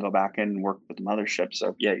DC and then go back and work with the mothership.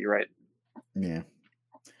 So yeah, you're right. Yeah.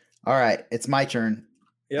 All right. It's my turn.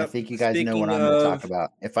 Yep. I think you guys know what I'm going to talk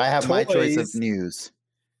about. If I have my choice of news,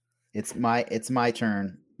 it's my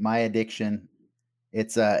turn. My addiction.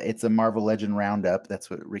 It's a Marvel Legend roundup.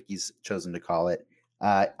 That's what Ricky's chosen to call it.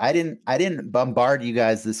 I didn't bombard you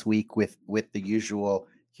guys this week with the usual,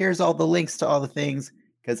 here's all the links to all the things,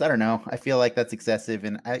 because I don't know. I feel like that's excessive,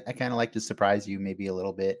 and I kind of like to surprise you maybe a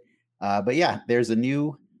little bit. But yeah, there's a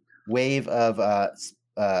new wave of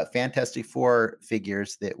Fantastic Four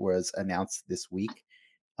figures that was announced this week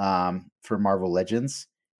for Marvel Legends,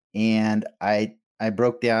 and I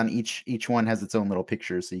broke down each one has its own little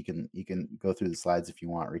picture, so you can go through the slides if you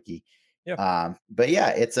want, Ricky. Yeah. But yeah,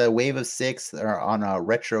 it's a wave of 6 that are on a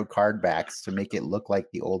retro card backs to make it look like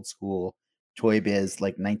the old school Toy Biz,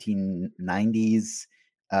 like 1990s,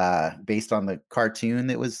 based on the cartoon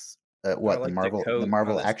that was the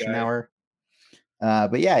Marvel Action Hour.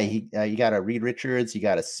 But yeah, you got a Reed Richards, you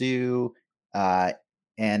got a Sue,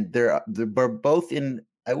 and they're both in.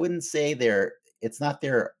 I wouldn't say it's not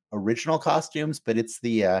their original costumes, but it's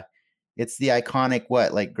the iconic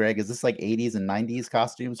like Greg, is this like 80s and 90s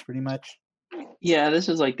costumes pretty much? Yeah, this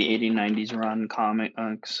is like the 80s, 90s run comic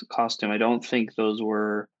costume. I don't think those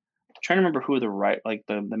were. I'm trying to remember who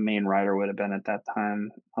the main writer would have been at that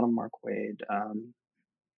time. Not Mark Waid.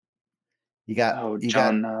 You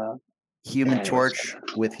got Human Torch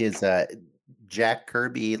with his Jack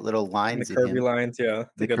Kirby little lines. The Kirby lines, yeah.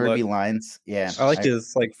 The Kirby lines, yeah. I like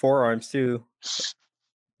his like forearms too.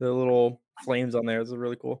 The little flames on there is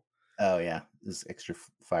really cool. Oh yeah, there's extra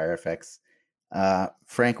fire effects.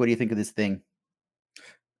 Frank, what do you think of this thing?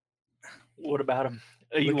 What about him?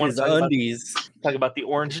 You want to talk about the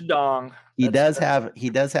orange dong? He does have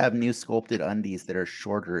new sculpted undies that are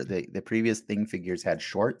shorter. The previous thing figures had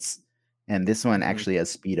shorts, and this one actually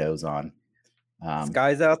has Speedos on.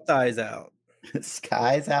 Skies out, thighs out.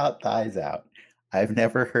 Skies out, thighs out. I've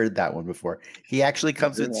never heard that one before. He actually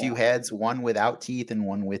comes with 2 heads, one without teeth and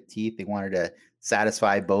one with teeth. They wanted to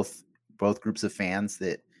satisfy both groups of fans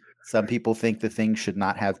that some people think the thing should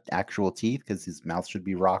not have actual teeth because his mouth should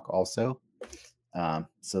be rock also.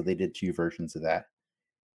 So they did 2 versions of that.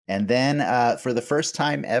 And then for the first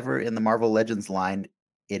time ever in the Marvel Legends line,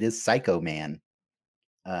 it is Psycho Man.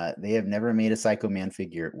 They have never made a Psycho Man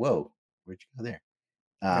figure. Whoa, where'd you go there?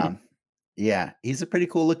 Yeah, he's a pretty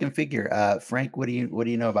cool looking figure. Frank, what do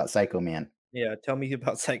you know about Psycho Man? Yeah, tell me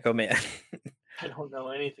about Psycho Man. I don't know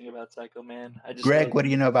anything about Psycho Man. Greg, what do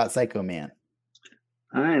you know about Psycho Man?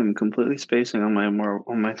 I am completely spacing on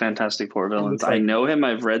my Fantastic Four villains. I know him.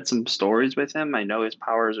 I've read some stories with him. I know his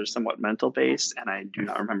powers are somewhat mental based, and I do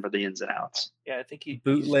not remember the ins and outs. Yeah, I think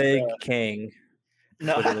bootleg Kang.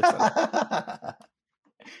 No.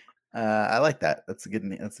 I like that. That's a good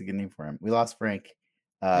name for him. We lost Frank.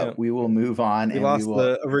 We will move on. We lost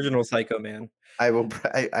the original Psycho Man.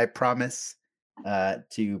 I promise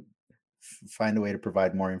to find a way to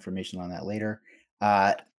provide more information on that later.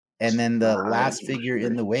 And then the last figure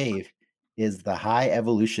in the wave is the High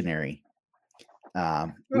Evolutionary.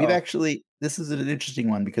 We've Oh. actually, this is an interesting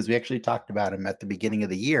one because we actually talked about him at the beginning of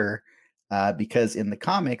the year. Because in the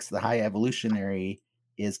comics, the High Evolutionary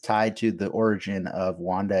is tied to the origin of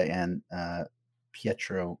Wanda and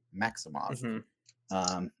Pietro Maximoff.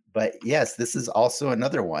 But yes, this is also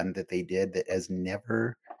another one that they did that has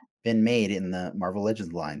never been made in the Marvel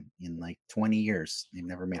Legends line in like 20 years. They've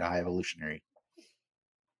never made a High Evolutionary.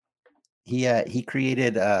 He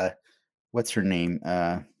created what's her name?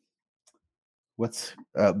 What's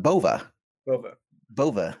Bova?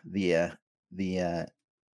 Bova, the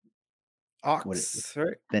Ox,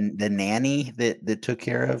 right? the nanny that took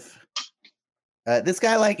care of this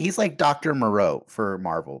guy. Like he's like Dr. Moreau for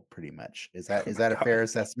Marvel, pretty much. Is that a fair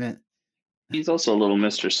assessment? He's also a little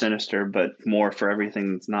Mr. Sinister, but more for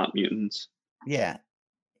everything that's not mutants. Yeah,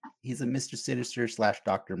 he's a Mr. Sinister /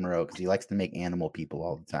 Dr. Moreau because he likes to make animal people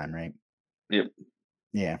all the time, right? Yep.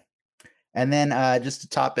 Yeah. And then just to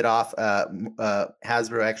top it off,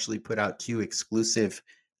 Hasbro actually put out 2 exclusive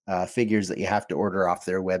figures that you have to order off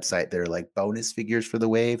their website. They're like bonus figures for the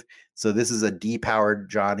wave. So this is a depowered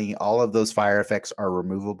Johnny. All of those fire effects are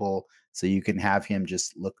removable. So you can have him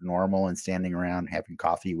just look normal and standing around having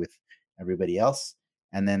coffee with everybody else.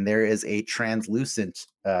 And then there is a translucent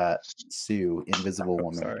Sue, Invisible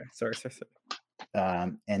Woman. Sorry.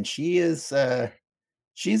 And she is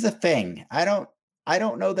she's a thing. I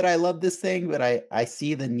don't know that I love this thing, but I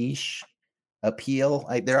see the niche appeal.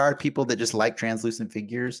 Like there are people that just like translucent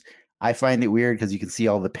figures. I find it weird because you can see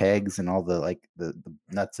all the pegs and all the like the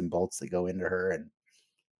nuts and bolts that go into her, and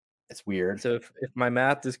it's weird. So if my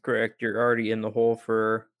math is correct, you're already in the hole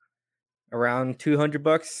for around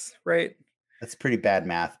 $200, right? That's pretty bad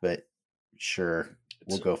math, but sure,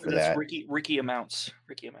 we'll go for that. Ricky amounts.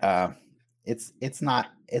 It's not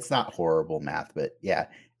horrible math, but yeah.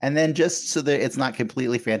 And then just so that it's not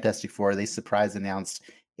completely Fantastic Four, they surprise announced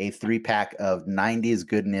a 3-pack of 90s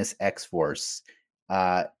goodness X-Force.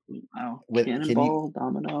 Wow. With Cannonball,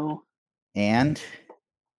 Domino. And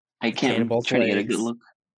I can't try to get a good look.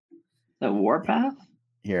 The Warpath?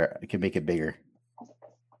 Here, I can make it bigger.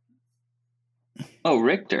 Oh,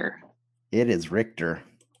 Richter. It is Richter.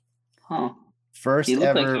 Huh. First he looked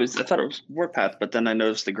ever. Like it was, I thought it was Warpath, but then I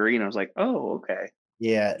noticed the green. I was like, oh, okay.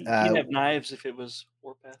 Yeah. You'd have knives if it was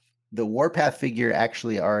Warpath. The Warpath figure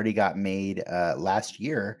actually already got made last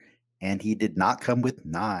year, and he did not come with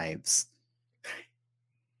knives.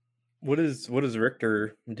 What does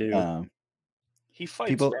Richter do? He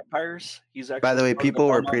fights vampires. He's actually. By the way, people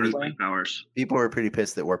were pretty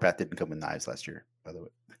pissed that Warpath didn't come with knives last year. By the way.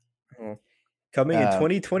 Oh. Coming in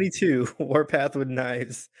 2022, Warpath with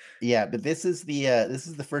knives. Yeah, but this is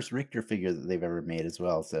the first Richter figure that they've ever made as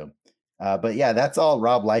well. So, but yeah, that's all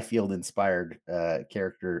Rob Liefeld inspired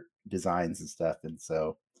character designs and stuff. And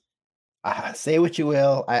so, say what you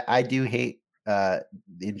will, I do hate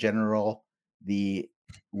in general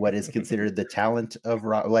what is considered the talent of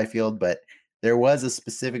Rob Liefeld, but there was a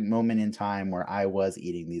specific moment in time where I was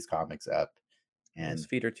eating these comics up, and his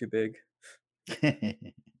feet are too big.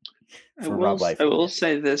 I will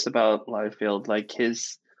say this about Liefeld, like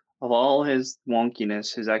of all his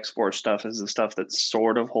wonkiness, his X-Force stuff is the stuff that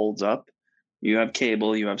sort of holds up. You have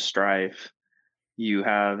Cable, you have Strife, you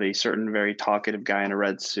have a certain very talkative guy in a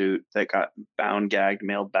red suit that got bound, gagged,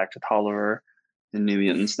 mailed back to Tolliver in New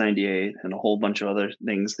Mutants 98, and a whole bunch of other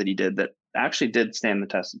things that he did that actually did stand the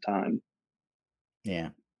test of time. Yeah,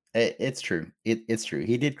 it's true. It's true.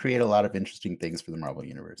 He did create a lot of interesting things for the Marvel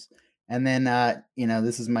Universe. And then,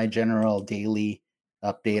 this is my general daily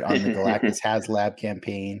update on the Galactus HasLab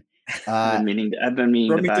campaign. I've been meaning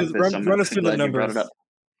to back this. Run us through the numbers.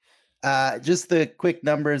 Just the quick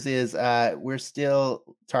numbers is we're still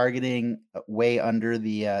targeting way under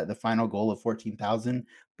the final goal of 14,000,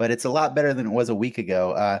 but it's a lot better than it was a week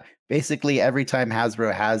ago. Basically, every time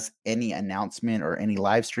Hasbro has any announcement or any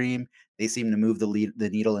live stream, they seem to move the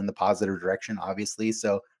needle in the positive direction, obviously.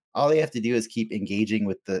 So all they have to do is keep engaging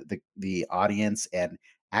with the audience and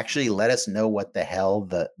actually let us know what the hell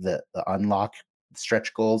the unlock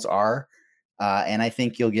stretch goals are. And I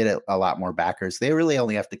think you'll get a lot more backers. They really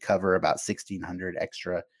only have to cover about 1,600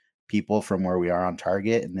 extra people from where we are on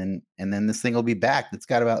target. And then this thing will be back. It's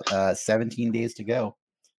got about 17 days to go.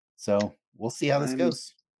 So we'll see how this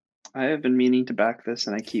goes. I have been meaning to back this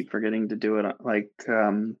and I keep forgetting to do it.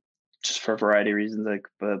 Just for a variety of reasons, like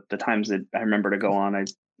the times that I remember to go on, I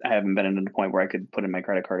haven't been at a point where I could put in my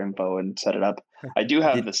credit card info and set it up. I do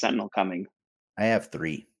have the Sentinel coming. I have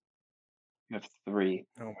 3. You have 3.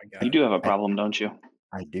 Oh my god! You do have a problem, don't you?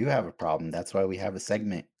 I do have a problem. That's why we have a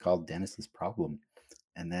segment called Dennis's Problem,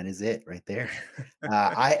 and that is it right there.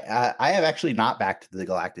 I have actually not backed the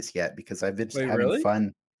Galactus yet because I've been having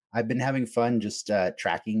fun. I've been having fun just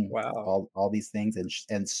tracking Wow. all these things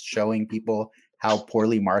and showing people how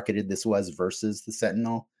poorly marketed this was versus the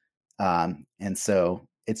Sentinel. And so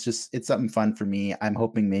it's something fun for me. I'm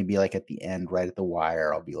hoping maybe like at the end, right at the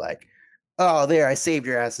wire, I'll be like, oh, there, I saved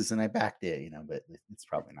your asses and I backed it, but it's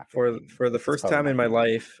probably not For gonna be, for the it's first probably time not in my gonna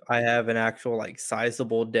be. life, I have an actual like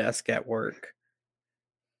sizable desk at work.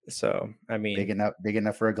 So I big mean,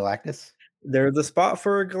 enough for a Galactus. there's a spot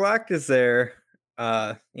for a Galactus there.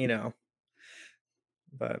 But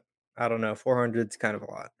I don't know. 400's kind of a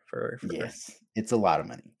lot for Yes, it's a lot of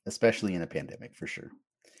money, especially in a pandemic, for sure.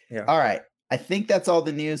 yeah. All right, I think that's all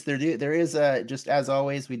the news. There is just as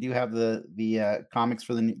always, we do have the comics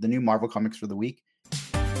for the new Marvel comics for the week.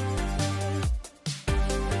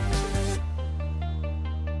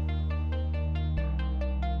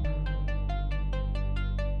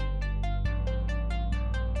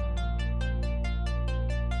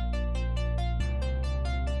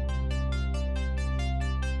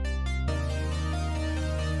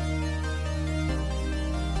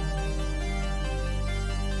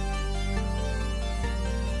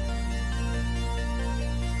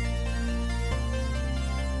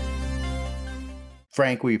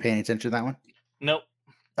 Frank, were you paying attention to that one? Nope.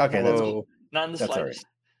 Okay, that's Whoa. Not in the That's all slightest.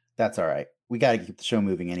 That's all right. We got to keep the show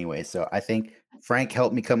moving anyway. So I think Frank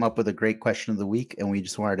helped me come up with a great question of the week, and we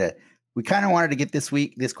kind of wanted to get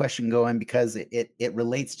this question going because it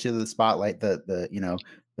relates to the spotlight, the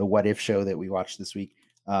what if show that we watched this week.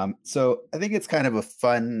 So I think it's kind of a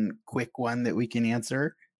fun, quick one that we can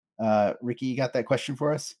answer. Ricky, you got that question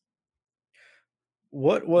for us?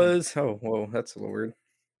 What was? Oh, whoa, that's a little weird.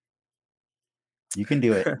 You can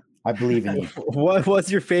do it. I believe in you. What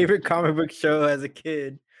was your favorite comic book show as a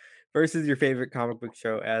kid versus your favorite comic book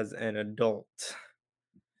show as an adult?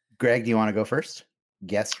 Greg, do you want to go first?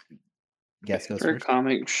 Guess goes For a first.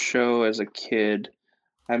 comic show as a kid,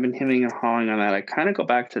 I've been hemming and hawing on that. I kind of go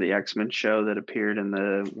back to the X-Men show that appeared in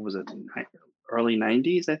early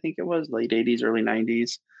 90s, I think it was, late 80s, early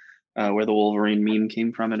 90s, where the Wolverine meme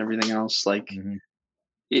came from and everything else. Like,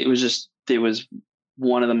 it was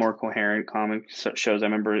one of the more coherent comic shows. I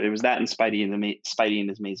remember it was that and Spidey and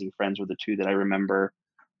His Amazing Friends were the two that I remember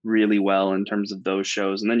really well in terms of those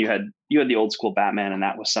shows. And then you had the old school Batman, and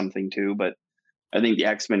that was something too. But I think the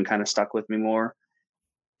X-Men kind of stuck with me more.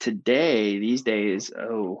 These days,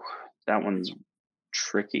 that one's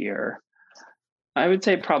trickier. I would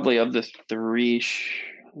say probably of the three.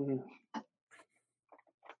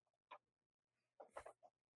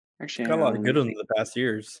 Actually, Got a lot of good ones in the past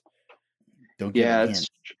years. Don't give a hint.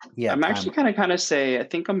 Yeah, I'm actually kind of say I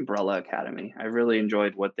think Umbrella Academy. I really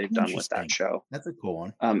enjoyed what they've done with that show. That's a cool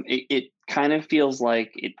one. It kind of feels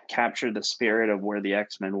like it captured the spirit of where the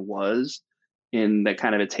X-Men was in the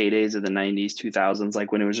kind of its heydays of the 90s, 2000s,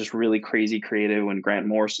 like when it was just really crazy creative, when Grant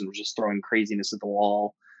Morrison was just throwing craziness at the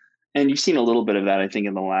wall. And you've seen a little bit of that, I think,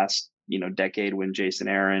 in the last decade when Jason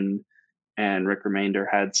Aaron and Rick Remender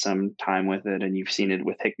had some time with it, and you've seen it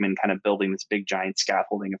with Hickman kind of building this big giant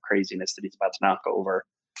scaffolding of craziness that he's about to knock over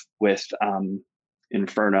with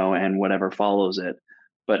Inferno and whatever follows it.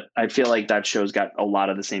 But I feel like that show's got a lot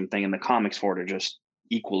of the same thing, and the comics for it are just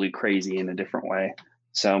equally crazy in a different way.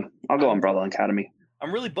 So I'll go Umbrella Academy.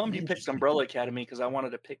 I'm really bummed you picked Umbrella Academy because I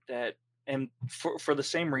wanted to pick that, and for the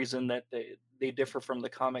same reason that they differ from the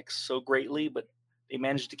comics so greatly, but they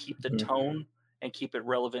managed to keep the tone and keep it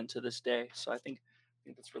relevant to this day. So I think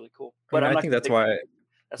that's really cool. But I think that's why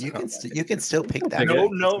you can still pick that.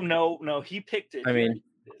 No. He picked it. I mean,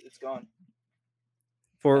 it's gone.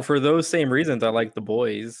 For those same reasons, I like The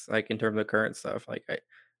Boys. Like in terms of current stuff, like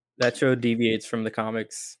that show deviates from the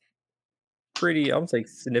comics pretty, I would say,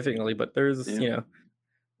 significantly. But there's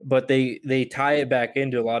but they tie it back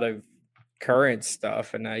into a lot of current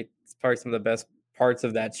stuff, and it's probably some of the best parts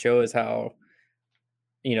of that show is how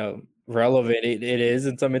relevant it is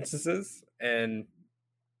in some instances. And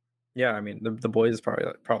yeah, I mean the Boys is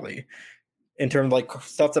probably in terms of like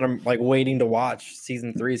stuff that I'm like waiting to watch.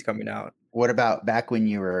 Season 3 is coming out. What about back when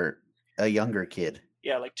you were a younger kid?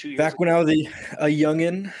 Yeah, like 2 years back ago. when I was a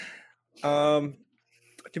youngin.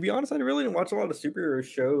 To be honest, I really didn't watch a lot of superhero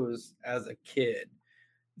shows as a kid.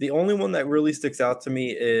 The only one that really sticks out to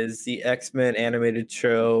me is the X-Men animated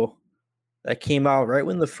show that came out right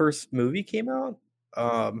when the first movie came out.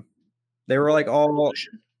 They were like all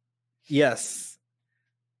yes,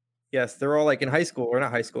 they're all like in high school or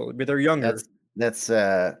not high school, but they're younger. That's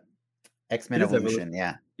X-Men Evolution.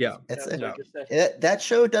 Yeah. That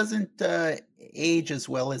show doesn't age as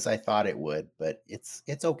well as I thought it would, but it's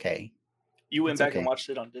okay. You went It's back okay. and watched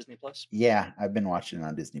it on Disney Plus. Yeah, I've been watching it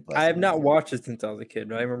on Disney Plus. I have not watched it since I was a kid,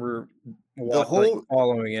 but I remember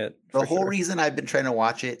following it. The whole reason I've been trying to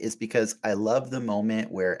watch it is because I love the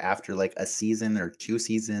moment where after like a season or 2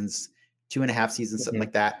 seasons, 2.5 seasons, something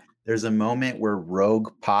like that, there's a moment where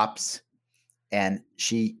Rogue pops and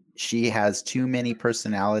she has too many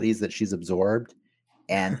personalities that she's absorbed,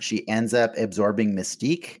 and she ends up absorbing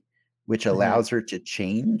Mystique, which allows her to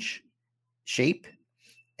change shape.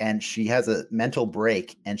 And she has a mental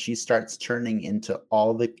break, and she starts turning into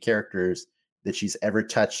all the characters that she's ever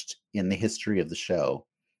touched in the history of the show.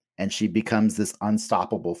 And she becomes this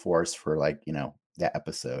unstoppable force for like, that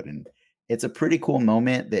episode. And it's a pretty cool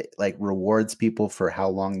moment that like rewards people for how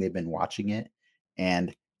long they've been watching it.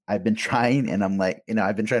 And I've been trying, and I'm like,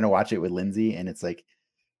 I've been trying to watch it with Lindsay, and it's like,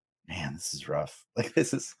 man, this is rough. Like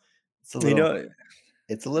it's a little,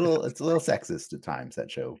 it's a little sexist at times, that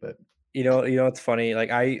show, but it's funny.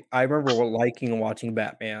 Like I remember liking and watching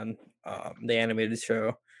Batman, the animated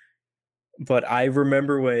show. But I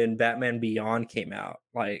remember when Batman Beyond came out,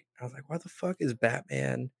 like I was like, why the fuck is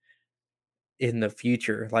Batman in the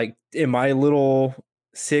future? Like in my little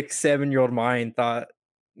 6-7-year-old mind thought,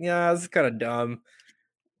 yeah, this is kind of dumb.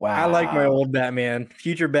 Wow. I like my old Batman.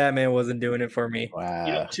 Future Batman wasn't doing it for me.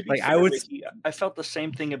 Wow. To be fair, Ricky, I felt the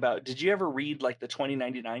same thing about. Did you ever read like the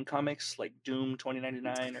 2099 comics, like Doom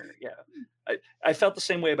 2099, or I felt the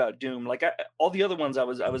same way about Doom. Like all the other ones, I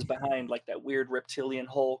was behind, like that weird reptilian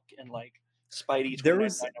Hulk and like Spidey. There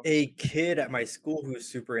was a kid at my school who was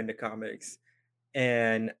super into comics,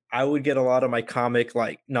 and I would get a lot of my comic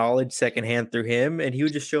like knowledge secondhand through him, and he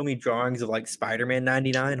would just show me drawings of like Spider-Man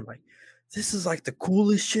 99. I'm like, this is like the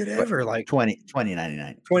coolest shit ever. Like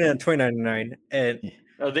 2099. And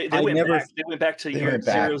they went back to year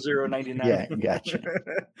 0099. Yeah, gotcha.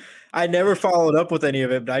 I never followed up with any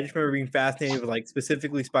of it, but I just remember being fascinated with like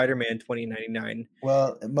specifically Spider-Man 2099.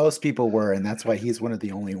 Well, most people were, and that's why he's one of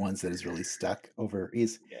the only ones that is really stuck over.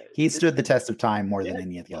 He stood the test of time more than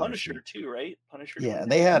any of the others. Punisher too, right? Punisher. Yeah,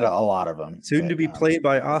 they had a lot of them. Soon to be played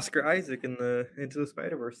by Oscar Isaac in the Into the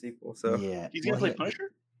Spider-Verse sequel. So yeah, he's gonna play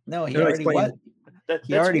Punisher. No, he already was.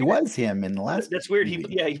 He already was him in the last. That's weird. He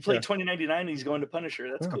played 2099 and he's going to Punisher.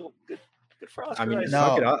 That's cool. Good for Oscar. I mean,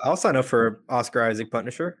 I'll sign up for Oscar Isaac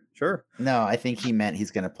Punisher. Sure. No, I think he meant he's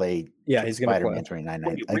going to play. Yeah, he's going to play Spider-Man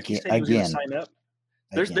 2099 again. Sign up.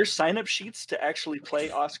 There's sign up sheets to actually play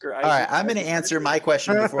Oscar Isaac. All right, I'm going to answer my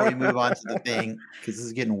question before we move on to the thing, because this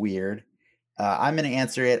is getting weird. I'm going to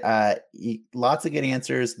answer it. Lots of good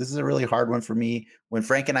answers. This is a really hard one for me. When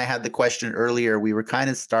Frank and I had the question earlier, we were kind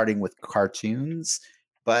of starting with cartoons,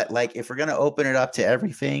 but like if we're going to open it up to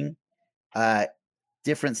everything,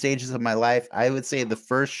 different stages of my life, I would say the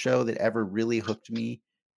first show that ever really hooked me,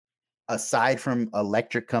 aside from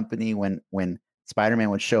Electric Company, when Spider-Man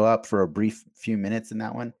would show up for a brief few minutes in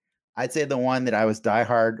that one, I'd say the one that I was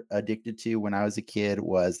diehard addicted to when I was a kid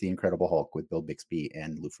was The Incredible Hulk with Bill Bixby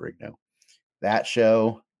and Lou Ferrigno. That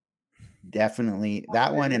show, definitely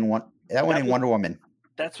that one and Wonder Woman.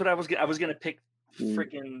 That's what I was going to pick.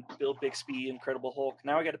 Freaking Bill Bixby, Incredible Hulk.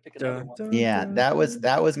 Now I got to pick another one. Yeah, that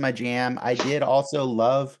was my jam. I did also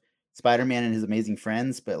love Spider-Man and His Amazing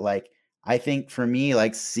Friends, but like I think for me,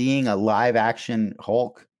 like seeing a live action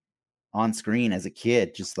Hulk on screen as a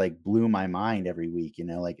kid just like blew my mind every week.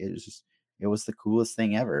 Like it was the coolest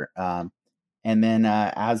thing ever. And then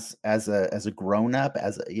as a grown up,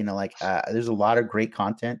 there's a lot of great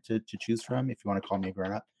content to choose from if you want to call me a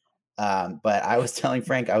grown up. But I was telling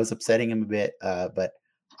Frank, I was upsetting him a bit. But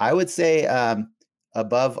I would say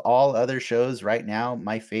above all other shows right now,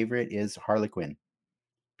 my favorite is Harley Quinn,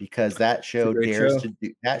 because that show dares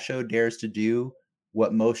to do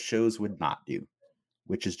what most shows would not do,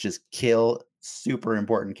 which is just kill super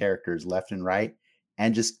important characters left and right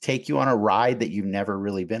and just take you on a ride that you've never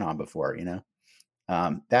really been on before.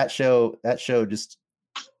 That show just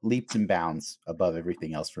leaps and bounds above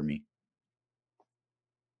everything else for me.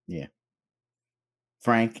 Yeah.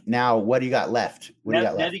 Frank, now what do you got left?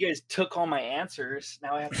 Now that you guys took all my answers,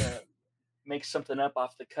 now I have to make something up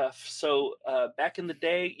off the cuff. So back in the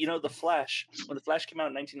day, The Flash, when The Flash came out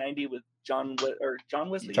in 1990 with John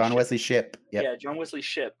Wesley Shipp. Yep. Yeah, John Wesley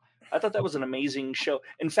Shipp. I thought that was an amazing show.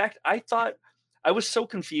 In fact, I was so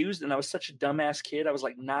confused, and I was such a dumbass kid. I was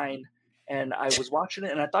like 9, and I was watching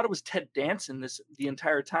it, and I thought it was Ted Danson the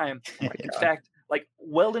entire time. In fact, like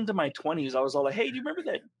well into my 20s, I was all like, hey, do you remember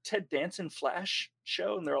that Ted Danson Flash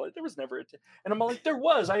show? And they're all like, there was never a Ted. And I'm all like, there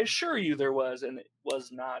was. I assure you there was. And it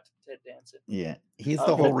was not Ted Danson. Yeah. He's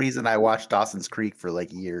the whole reason I watched Dawson's Creek for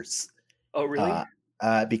like years. Oh, really?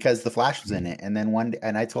 Because the Flash was in it. And then one day,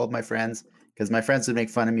 and I told my friends, because my friends would make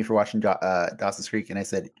fun of me for watching Dawson's Creek. And I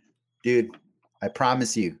said, dude, I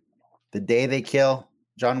promise you, the day they kill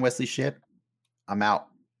John Wesley Shipp, I'm out.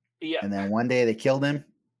 Yeah. And then one day they killed him.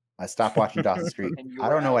 I stopped watching Dawson's Creek. I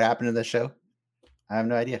don't know what happened to the show. I have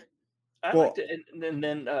no idea. I liked it, and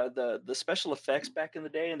then the special effects back in the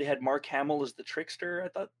day, and they had Mark Hamill as the trickster. I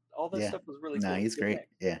thought all that stuff was really cool. No, he's great.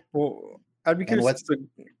 Yeah. Well, I'd be curious.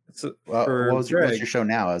 What's your show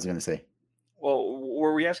now? I was going to say. Well,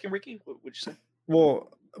 were we asking Ricky? What would you say?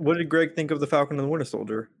 Well, what did Greg think of the Falcon and the Winter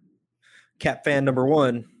Soldier? Cap fan number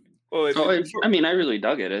one. I mean, I really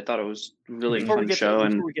dug it. I thought it was really fun show.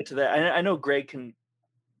 Before we get to that, I know Greg can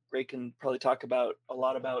probably talk about a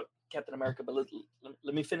lot about Captain America, but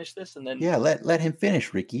let me finish this and then let him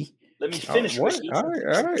finish, Ricky. Let me finish, Ricky. All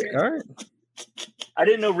right. I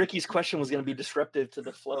didn't know Ricky's question was going to be disruptive to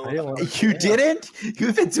the flow. You didn't?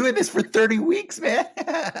 You've been doing this for 30 weeks, man.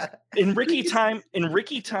 In Ricky time,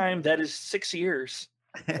 that is 6 years.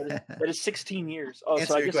 That is 16 years. Oh,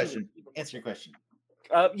 Answer your question. Answer your question.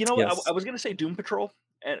 Yes. I was going to say Doom Patrol,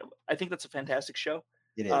 and I think that's a fantastic show.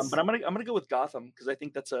 It is. But I'm gonna go with Gotham because I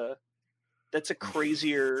think that's a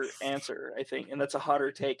crazier answer. I think, and that's a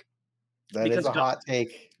hotter take. That is a hot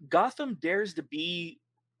take. Gotham dares to be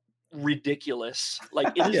ridiculous.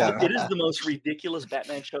 Like it is the most ridiculous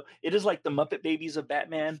Batman show. It is like the Muppet Babies of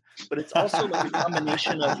Batman, but it's also like a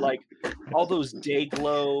combination of like all those day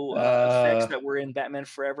glow effects that were in Batman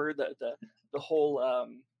Forever. The whole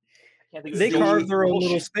they carved their own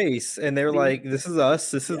little space, and they're like, "This is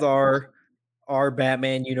us. This is our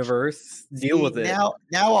Batman universe. Deal with it." Now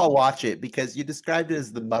I'll watch it because you described it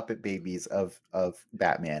as the Muppet Babies of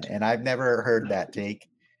Batman, and I've never heard that take.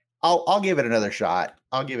 I'll give it another shot.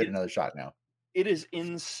 I'll give it another shot now. It is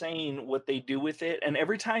insane what they do with it, and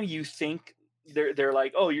every time you think they're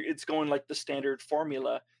like, "Oh, it's going like the standard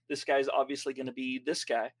formula. This guy's obviously going to be this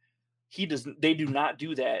guy." He doesn't. They do not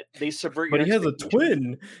do that. They subvert. But he has a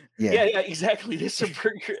twin. Yeah, exactly. They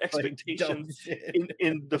subvert your expectations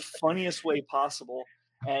in the funniest way possible,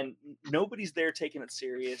 and nobody's there taking it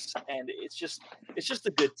serious. And it's just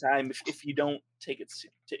a good time if you don't take it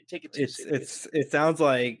too serious. It sounds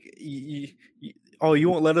like you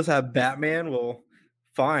won't let us have Batman? Well,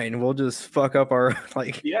 fine. We'll just fuck up our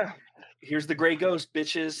like. Yeah, here's the gray ghost,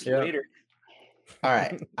 bitches. Yeah. Later. All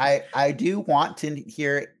right. I do want to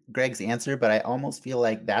hear Greg's answer, but I almost feel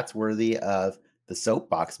like that's worthy of the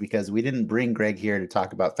soapbox because we didn't bring Greg here to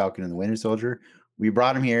talk about Falcon and the Winter Soldier. We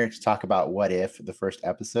brought him here to talk about What If, the first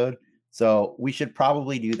episode. So we should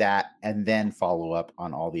probably do that and then follow up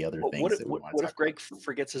on all the other things that we want to talk about. What if Greg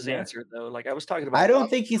forgets his answer though? Like I was talking about. I don't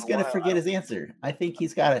think he's going to forget his answer. I think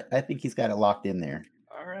he's got it. I think he's got it locked in there.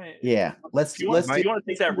 All right. Yeah. Let's. You want to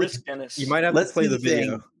take that risk, Dennis? You might have to play the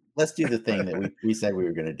video. Let's do the thing that we said we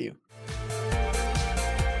were going to do.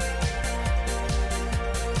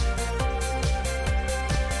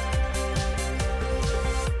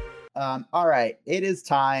 All right, it is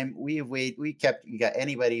time. You got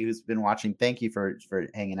anybody who's been watching. Thank you for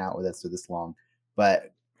hanging out with us for this long,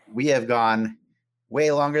 but we have gone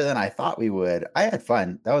way longer than I thought we would. I had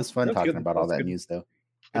fun. That was fun talking about all that news though.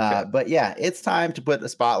 But yeah, it's time to put a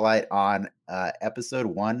spotlight on episode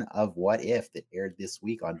 1 of What If that aired this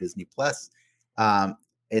week on Disney Plus.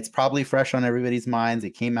 It's probably fresh on everybody's minds.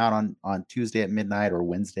 It came out on Tuesday at midnight or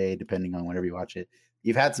Wednesday, depending on whenever you watch it.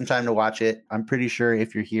 You've had some time to watch it. I'm pretty sure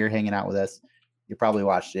if you're here hanging out with us, you probably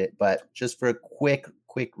watched it. But just for a quick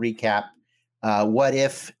recap, what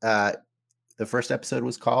if the first episode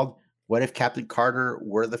was called "What If Captain Carter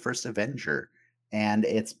Were the First Avenger?" And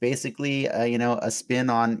it's basically a spin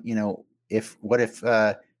on what if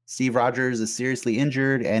Steve Rogers is seriously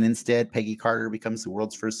injured and instead Peggy Carter becomes the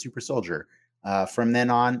world's first super soldier. From then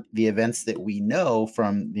on, the events that we know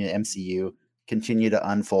from the MCU continue to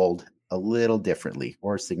unfold a little differently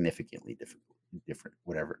or significantly different,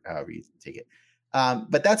 whatever, however you take it.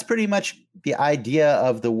 But that's pretty much the idea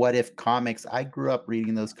of the What If comics. I grew up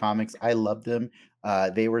reading those comics. I loved them.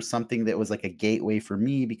 They were something that was like a gateway for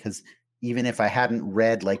me because even if I hadn't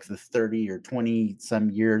read like the 30 or 20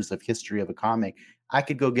 some years of history of a comic, I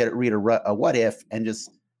could go read a What If and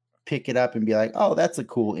just pick it up and be like, oh, that's a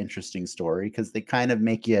cool, interesting story, because they kind of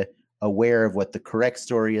make you aware of what the correct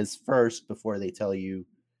story is first before they tell you,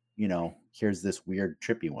 here's this weird,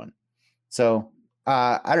 trippy one. So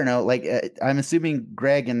I don't know, like I'm assuming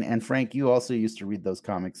Greg and Frank, you also used to read those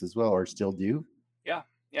comics as well, or still do?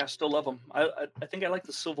 Yeah, still love them. I think I like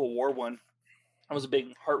the Civil War one. That was a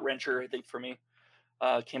big heart wrencher, I think, for me.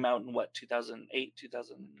 Came out in 2008,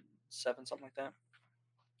 2007, something like that.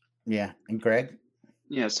 Yeah, and Greg?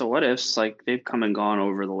 Yeah, so What Ifs, like they've come and gone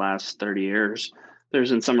over the last 30 years.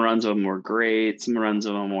 There's been some runs of them were great, some runs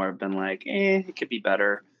of them where I've been like, it could be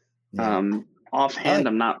better. Yeah. Offhand,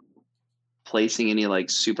 I'm not placing any like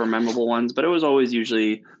super memorable ones, but it was always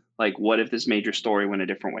usually like, what if this major story went a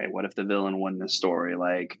different way? What if the villain won this story?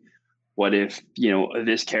 Like, what if,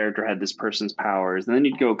 this character had this person's powers? And then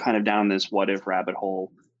you'd go kind of down this what if rabbit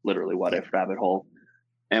hole, literally what if rabbit hole.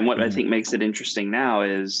 And what I think makes it interesting now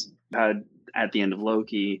is at the end of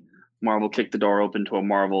Loki, Marvel kicked the door open to a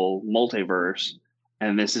Marvel multiverse.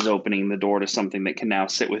 And this is opening the door to something that can now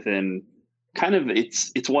sit within kind of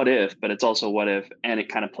it's what if, but it's also what if, and it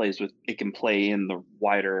kind of it can play in the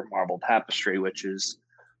wider Marvel tapestry, which is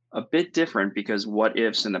a bit different because what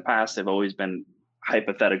ifs in the past have always been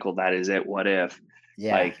hypothetical. That is it. What if?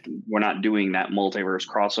 Yeah. Like, we're not doing that multiverse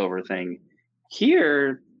crossover thing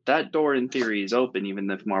here. That door in theory is open, even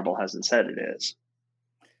if Marvel hasn't said it is.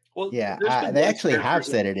 Well, yeah, they actually have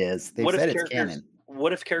said it is. They said it's canon.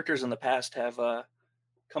 What if characters in the past have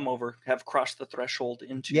come over, have crossed the threshold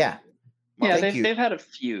into? Yeah. Yeah, they've had a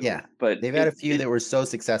few. Yeah, but they've had a few that were so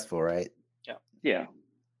successful, right? Yeah. Yeah.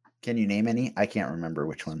 Can you name any? I can't remember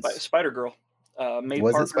which ones. Spider Girl. May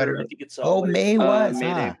was Parker, it Spider? I think it's May was.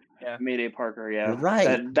 Mayday. Yeah. Mayday Parker. Yeah.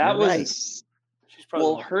 Right. That was. Right. She's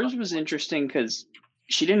probably hers was interesting because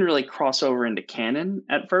she didn't really cross over into canon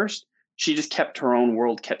at first. She just kept her own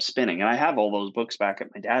world, kept spinning. And I have all those books back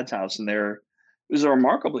at my dad's house, and it was a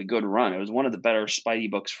remarkably good run. It was one of the better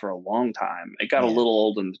Spidey books for a long time. It got a little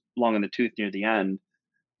old and long in the tooth near the end,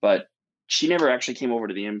 but she never actually came over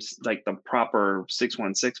to the proper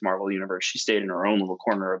 616 Marvel universe. She stayed in her own little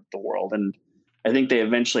corner of the world. And I think they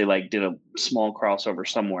eventually did a small crossover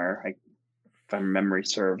somewhere, if my memory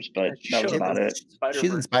serves, but that was about it.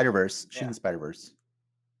 She's in Spider-Verse. She's in Spider-Verse.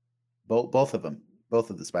 Both of them. Both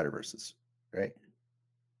of the Spider-Verses, right?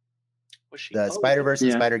 Was she? The Spider-Verse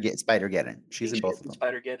and Spider-Geddon. She's in both of them.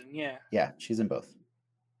 Spider-Geddon, yeah. Yeah, she's in both.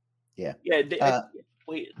 Yeah. Yeah.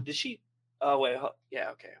 Wait, did she? Oh wait, yeah.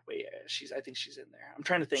 Okay, wait. Yeah, I think she's in there. I'm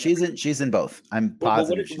trying to think. She's in both. I'm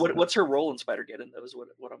positive. What's her role in Spider-Geddon? That was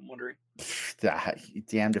what I'm wondering.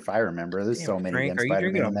 Damned if I remember. There's so many. Frank, are you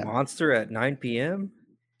drinking a Monster at 9 p.m.?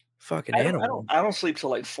 Fucking animal. I don't sleep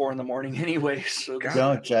till 4 a.m. anyway. So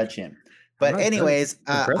don't judge him. But anyways,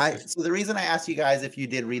 so the reason I asked you guys if you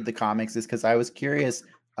did read the comics is because I was curious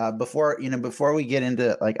before we get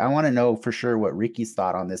into I want to know for sure what Ricky's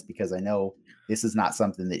thought on this, because I know this is not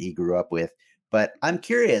something that he grew up with. But I'm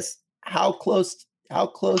curious, how close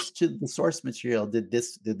to the source material did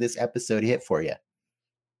this episode hit for you?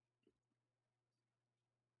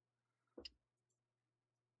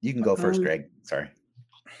 You can go first, Greg. Sorry.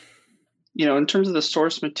 In terms of the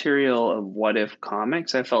source material of What If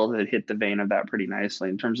comics, I felt it hit the vein of that pretty nicely.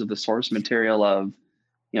 In terms of the source material of,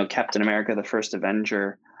 Captain America, the First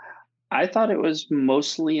Avenger, I thought it was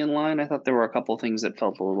mostly in line. I thought there were a couple of things that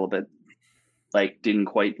felt a little bit didn't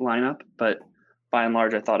quite line up, but by and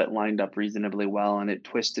large, I thought it lined up reasonably well, and it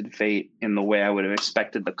twisted fate in the way I would have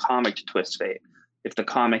expected the comic to twist fate. If the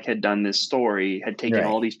comic had done this story, had taken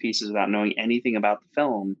all these pieces without knowing anything about the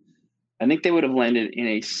film, I think they would have landed in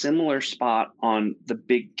a similar spot on the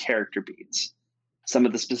big character beats. Some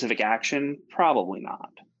of the specific action, probably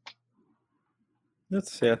not.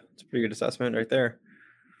 It's a pretty good assessment right there.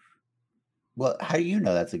 Well, how do you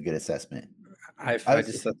know that's a good assessment? That's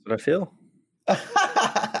what I feel.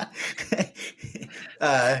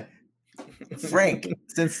 Frank,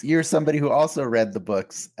 since you're somebody who also read the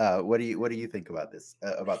books, what do you think about this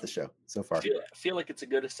about the show so far? I feel like it's a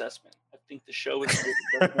good assessment. I think the show is a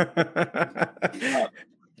good assessment.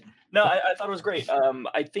 No, I thought it was great.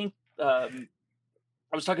 I think I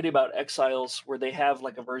was talking to you about Exiles, where they have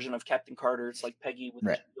a version of Captain Carter. It's like Peggy with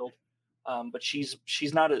the shield, but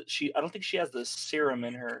she's not I don't think she has the serum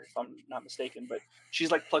in her, if I'm not mistaken. But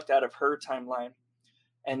she's plucked out of her timeline,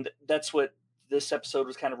 and that's what this episode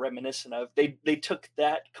was kind of reminiscent of. They took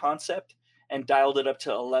that concept and dialed it up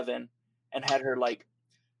to 11 and had her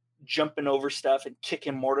jumping over stuff and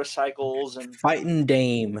kicking motorcycles and fighting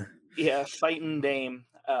Dame. Yeah, fighting Dame.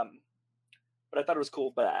 But I thought it was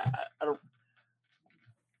cool. But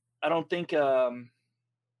I don't think.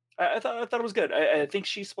 I thought it was good. I think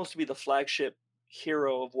she's supposed to be the flagship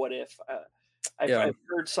hero of What If. I've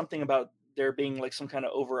heard something about there being some kind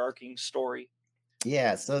of overarching story.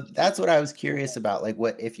 Yeah, so that's what I was curious about.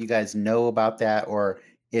 What if you guys know about that, or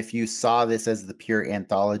if you saw this as the pure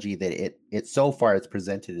anthology that it so far it's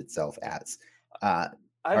presented itself as. I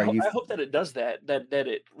hope that it does that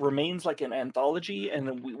it remains like an anthology, and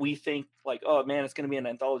then we think oh man, it's going to be an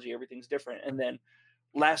anthology, everything's different, and then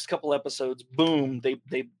last couple episodes, boom, they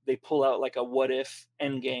pull out a What If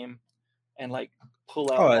Endgame, and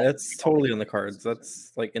pull out. Oh, that's totally on the cards.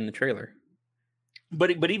 That's in the trailer.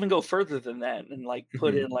 But even go further than that and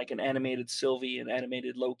put in an animated Sylvie, an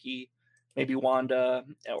animated Loki, maybe Wanda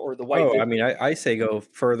or the White Oh, I Vision. mean, I say go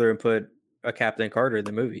further and put a Captain Carter in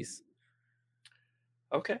the movies.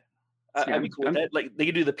 Okay, Yeah, I'd be cool with that. Like they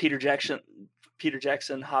could do the Peter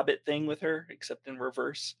Jackson Hobbit thing with her, except in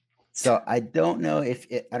reverse. So I don't know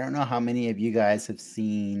I don't know how many of you guys have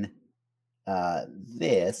seen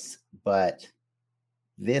this, but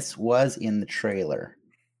this was in the trailer.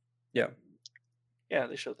 Yeah,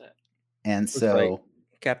 they showed that. And looks so like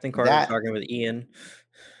Captain Carter that talking with Ian.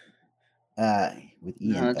 with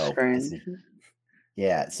Ian. No, that's I strange. see.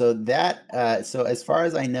 Yeah, so that so as far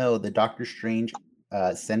as I know, the Doctor Strange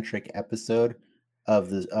centric episode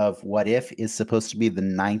of What If is supposed to be the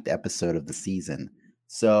 9th episode of the season.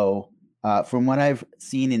 So from what I've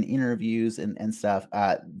seen in interviews and stuff,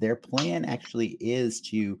 their plan actually is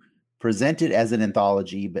to present it as an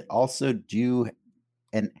anthology, but also do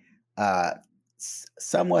an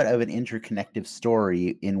somewhat of an interconnective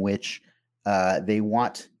story in which they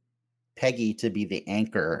want Peggy to be the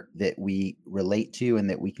anchor that we relate to and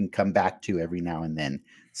that we can come back to every now and then.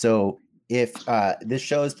 So if this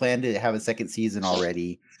show is planned to have a second season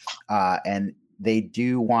already, and they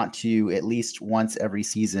do want to at least once every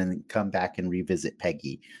season come back and revisit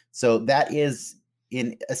Peggy. So that is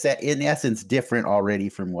in essence different already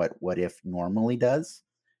from what If normally does.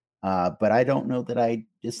 But I don't know that I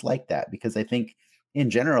dislike that because I think in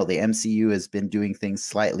general the MCU has been doing things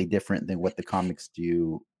slightly different than what the comics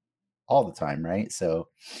do all the time, right? So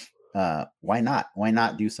why not? Why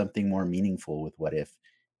not do something more meaningful with What If?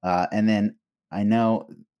 And then I know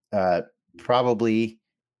probably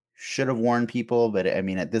should have warned people, but I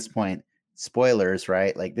mean at this point, spoilers,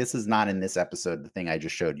 right? Like this is not in this episode, the thing I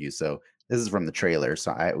just showed you. So this is from the trailer,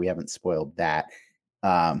 so we haven't spoiled that.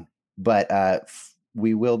 But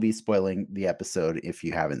we will be spoiling the episode if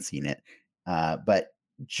you haven't seen it. But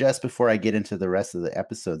just before I get into the rest of the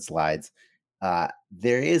episode slides,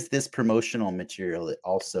 there is this promotional material that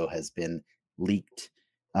also has been leaked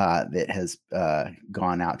that has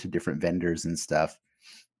gone out to different vendors and stuff.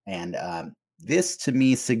 And this to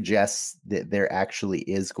me suggests that there actually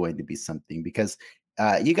is going to be something because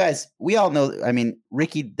you guys, we all know, I mean,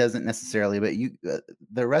 Ricky doesn't necessarily, but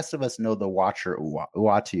the rest of us know the Watcher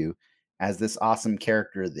Uatu as this awesome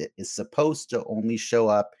character that is supposed to only show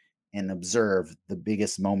up and observe the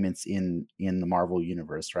biggest moments in the Marvel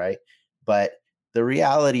universe, right? But the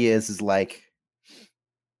reality is like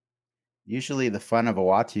usually the fun of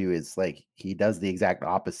Uatu is like he does the exact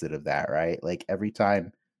opposite of that, right? Like every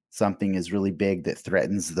time something is really big that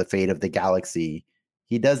threatens the fate of the galaxy,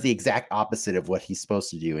 he does the exact opposite of what he's supposed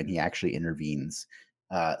to do, and he actually intervenes.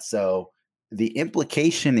 So the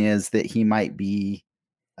implication is that he might be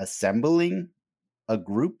assembling a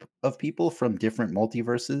group of people from different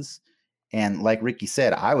multiverses. And like Ricky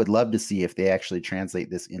said, I would love to see if they actually translate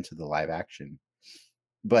this into the live action.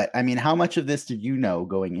 But I mean, how much of this did you know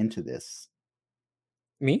going into this?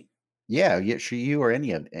 Me? Yeah, sure, you or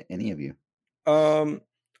any of you.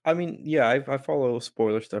 I mean, yeah, I follow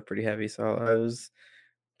spoiler stuff pretty heavy, so I was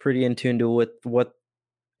pretty in tune to what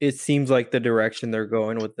it seems like the direction they're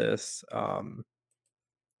going with this.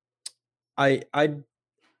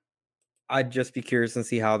 I'd just be curious and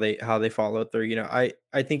see how they follow through. You know,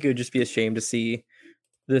 I think it would just be a shame to see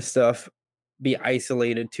this stuff be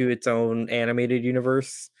isolated to its own animated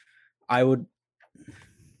universe. I would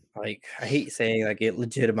like I hate saying like it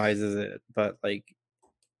legitimizes it, but like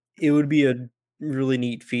it would be a really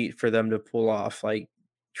neat feat for them to pull off, like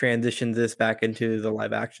transition this back into the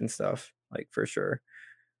live action stuff, like for sure.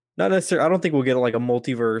 Not necessarily. I don't think we'll get like a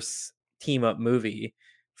multiverse team up movie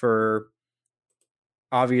for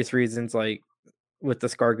obvious reasons, like with the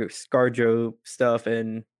ScarJo stuff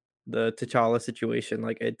and the T'Challa situation.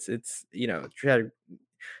 Like it's it's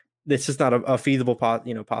just not a feasible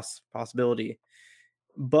possibility.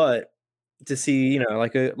 But to see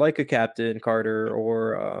like a Captain Carter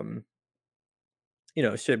or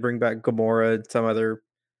should bring back Gamora, some other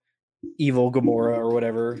evil Gamora or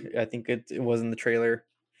whatever. I think it was in the trailer.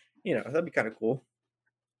 That'd be kind of cool.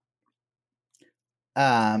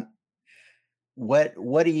 What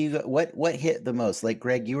what hit the most? Like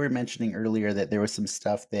Greg, you were mentioning earlier that there was some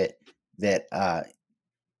stuff that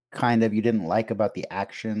kind of you didn't like about the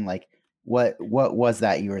action. Like what was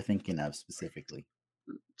that you were thinking of specifically?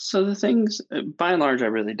 So the things, by and large, I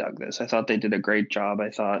really dug this. I thought they did a great job. I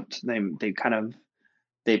thought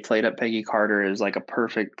they played up Peggy Carter as like a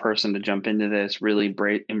perfect person to jump into this. Really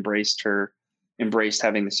embraced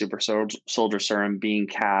having the super soldier serum, being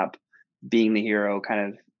Cap, being the hero,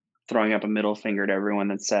 kind of throwing up a middle finger to everyone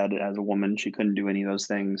that said as a woman she couldn't do any of those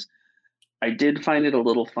things. I did find it a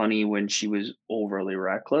little funny when she was overly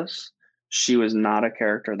reckless. She was not a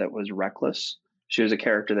character that was reckless. She was a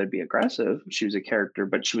character that'd be aggressive. She was a character,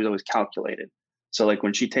 but she was always calculated. So like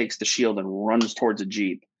when she takes the shield and runs towards a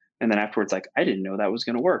Jeep, and then afterwards, like, I didn't know that was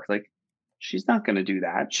going to work. Like, she's not going to do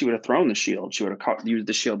that. She would have thrown the shield. She would have used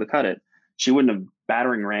the shield to cut it. She wouldn't have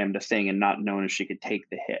battering rammed a thing and not known if she could take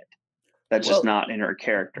the hit. That's just not in her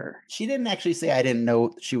character. She didn't actually say, I didn't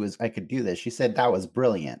know I could do this. She said that was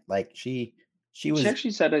brilliant. Like she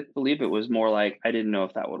actually said, I believe it was more like, I didn't know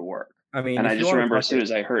if that would work. I mean, and I just remember as soon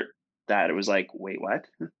as I heard that, it was like, wait, what?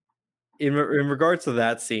 In regards to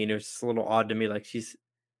that scene, it was just a little odd to me. Like she's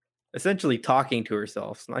essentially talking to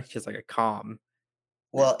herself. It's not just like a calm.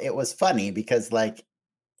 Well, it was funny because like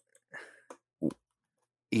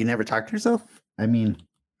you never talk to yourself. I mean,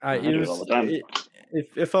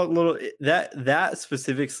 it felt a little that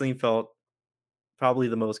specific scene felt probably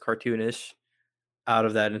the most cartoonish out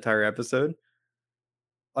of that entire episode.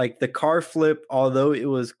 Like the car flip, although it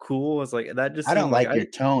was cool, was like that just. I don't like your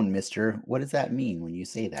tone, Mister. What does that mean when you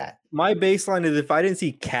say that? My baseline is if I didn't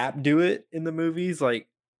see Cap do it in the movies, like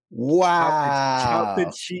wow, how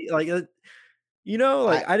could she like? You know,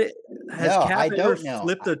 like I didn't. Has Cap ever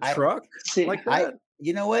flipped a truck like that?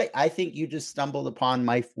 You know what? I think you just stumbled upon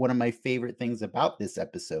one of my favorite things about this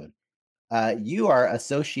episode. You are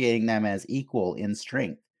associating them as equal in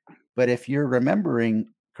strength, but if you're remembering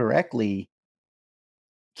correctly,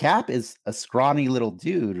 Cap is a scrawny little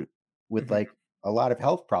dude with like a lot of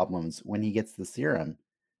health problems when he gets the serum.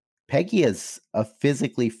 Peggy is a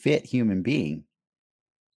physically fit human being.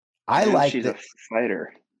 She's a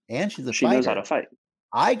fighter. And she's she knows how to fight.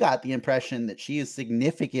 I got the impression that she is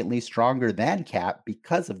significantly stronger than Cap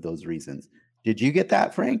because of those reasons. Did you get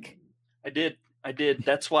that, Frank? I did.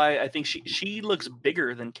 That's why I think she looks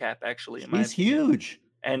bigger than Cap, actually. She's huge.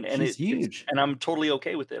 And she's huge. And I'm totally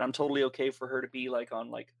okay with it. I'm totally okay for her to be like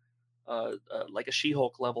on like a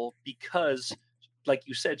She-Hulk level because, like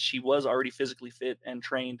you said, she was already physically fit and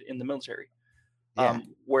trained in the military. Yeah.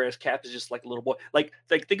 Whereas Cap is just like a little boy. Like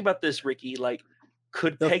think about this, Ricky. Like,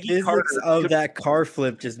 could the Peggy Carter that car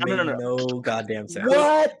flip just made no goddamn sense?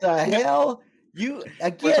 What the hell? You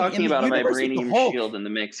again? We're talking about a vibranium shield in the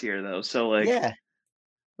mix here, though. So like, yeah,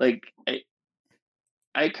 like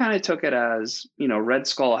I kind of took it as, you know, Red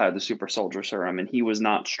Skull had the super soldier serum and he was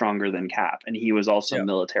not stronger than Cap, and he was also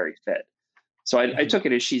military fit. So I took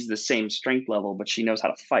it as she's the same strength level, but she knows how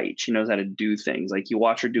to fight. She knows how to do things. Like you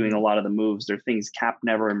watch her doing a lot of the moves. They're things Cap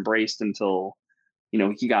never embraced until, you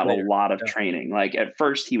know, he got a lot of training. Like at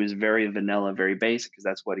first he was very vanilla, very basic because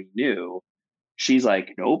that's what he knew. She's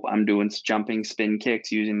like, nope, I'm doing jumping spin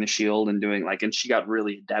kicks using the shield and doing like, and she got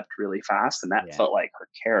really adept really fast. And that felt like her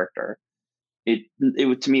character. It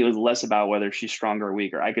to me, it was less about whether she's stronger or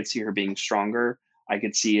weaker. I could see her being stronger. I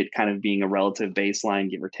could see it kind of being a relative baseline,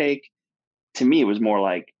 give or take. To me, it was more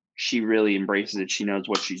like she really embraces it. She knows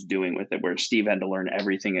what she's doing with it, where Steve had to learn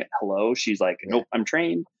everything at hello. She's like, nope, I'm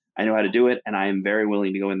trained. I know how to do it. And I am very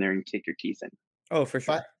willing to go in there and kick your teeth in. Oh, for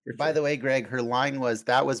sure. By the way, Greg, her line was,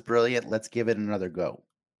 that was brilliant. Let's give it another go.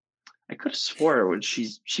 I could have swore when she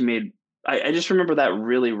made, I just remember that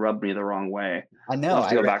really rubbed me the wrong way. I know.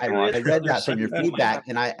 I read that from your feedback,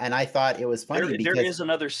 and I thought it was funny because there is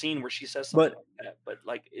another scene where she says something like that, but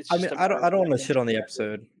like it's. Just I don't want to shit on the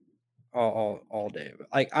episode all day.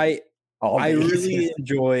 Like I really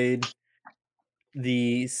enjoyed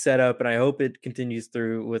the setup, and I hope it continues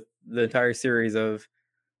through with the entire series of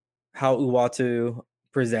how Uatu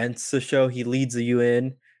presents the show. He leads the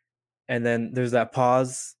UN, and then there's that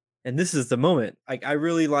pause, and this is the moment. Like I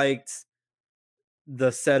really liked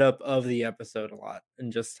the setup of the episode a lot,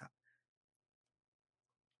 and just.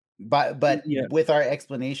 But with our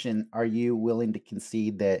explanation, are you willing to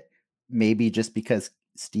concede that maybe just because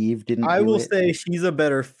Steve didn't? I will say she's a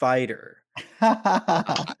better fighter.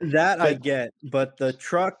 That I get, but the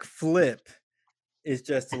truck flip is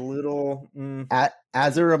just a little.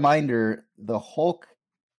 As a reminder, the Hulk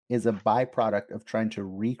is a byproduct of trying to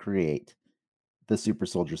recreate the super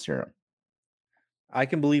soldier serum. I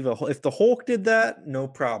can believe if the Hulk did that, no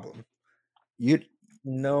problem.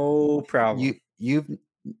 No problem.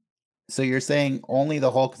 So you're saying only the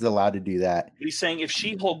Hulk is allowed to do that? He's saying if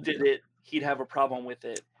She-Hulk did it, he'd have a problem with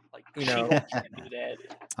it. Like, you know, can't do that.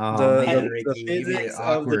 The physics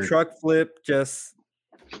of the truck flip just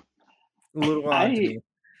a little odd to me.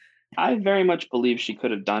 I very much believe she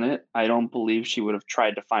could have done it. I don't believe she would have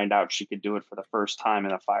tried to find out she could do it for the first time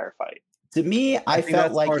in a firefight. To me, I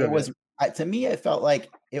felt like it was. To me, it felt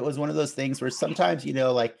like it was one of those things where sometimes, you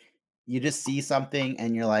know, like you just see something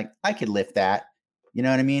and you're like, I could lift that. You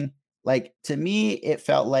know what I mean? Like, to me, it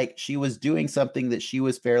felt like she was doing something that she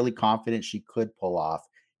was fairly confident she could pull off.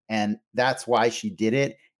 And that's why she did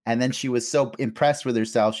it. And then she was so impressed with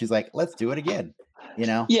herself. She's like, let's do it again. You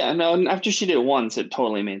know? Yeah, no, and after she did it once, it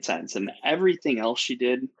totally made sense. And everything else she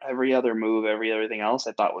did, every other move, everything else,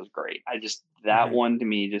 I thought was great. That one to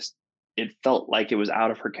me, it felt like it was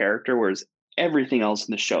out of her character, whereas everything else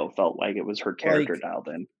in the show felt like it was her character Like, dialed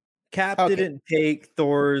in. Cap Okay. didn't take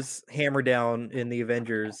Thor's hammer down in the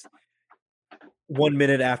Avengers 1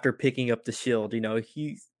 minute after picking up the shield. You know,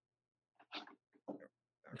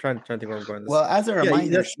 I'm trying to think where I'm going. Well, as a Yeah,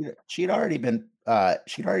 reminder, that's- she'd already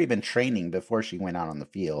been training before she went out on the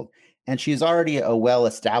field, and she's already a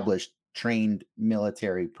well-established, trained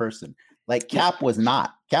military person. Like Cap was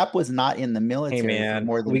not. Cap was not in the Hey military for man,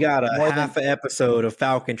 more than we got a more than- half an episode of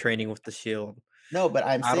Falcon training with the shield. No, but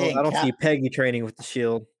I'm I saying don't Cap, see Peggy training with the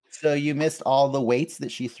shield. so you missed all the weights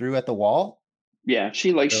that she threw at the wall. Yeah,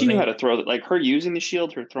 she So knew how to throw it. Like her using the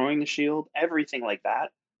shield, her throwing the shield, everything like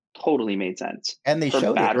that totally made sense. And they Her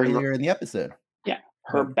showed it battering- earlier in the episode.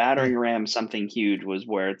 Her battering ram something huge was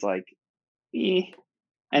where it's like,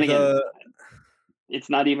 and again, it's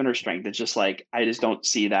not even her strength. It's just like I just don't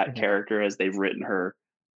see that Mhm. character as they've written her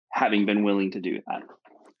having been willing to do that.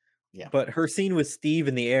 But her scene with Steve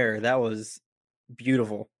in the air, that was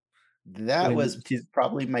beautiful. That When was she's-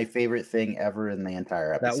 probably my favorite thing ever in the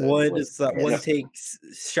entire That episode. one, was- it's that one take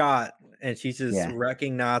shot, and she's just Yeah.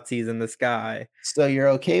 wrecking Nazis in the sky. So you're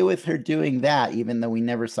okay with her doing that, even though we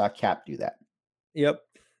never saw Cap do that? Yep,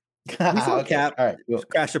 we saw Okay, Cap all right, cool.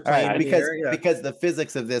 crash a All plane right, in the because air, yeah. because the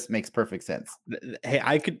physics of this makes perfect sense. Hey,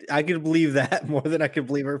 I could believe that more than I could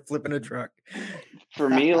believe her flipping a truck. For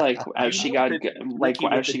me, like as You she know got what the- like Ricky,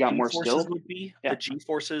 what as she the got more G-forces skilled, would be Yeah. the G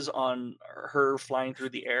forces on her flying through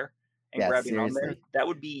the air and Yeah, grabbing on there. seriously. That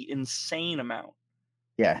would be insane amount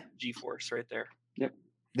Yeah, G force right there.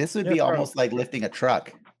 this would Yeah, be probably. almost like lifting a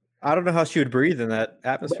truck. I don't know how she would breathe in that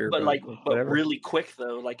atmosphere, But whatever. really quick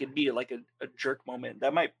though, like it'd be like a jerk moment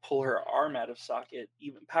that might pull her arm out of socket,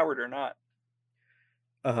 even powered or not.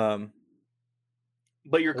 But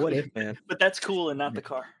you're What cool. if, man? But that's cool and not the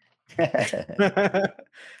car.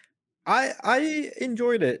 I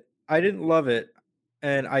enjoyed it. I didn't love it,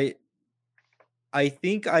 and I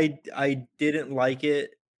think I didn't like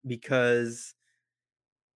it because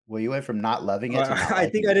Well, you went from not loving it to not I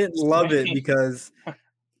think liking I it. didn't love it because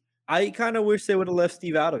I kind of wish they would have left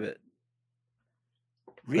Steve out of it.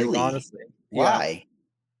 Like, Really? honestly, yeah. Why?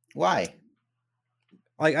 Why?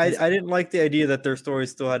 Like I didn't like the idea that their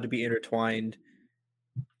stories still had to be intertwined.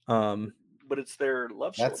 But it's their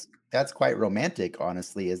love story. That's quite romantic,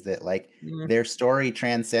 honestly. Is that like Mm. their story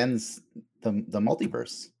transcends the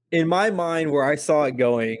multiverse? In my mind, where I saw it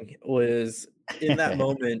going was in that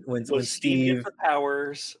moment when Steve Steve gets the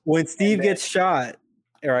powers. when Steve then- gets shot,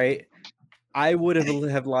 right? I would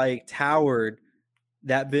have liked Howard,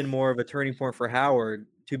 that been more of a turning point for Howard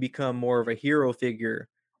to become more of a hero figure,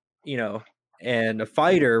 you know, and a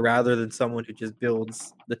fighter rather than someone who just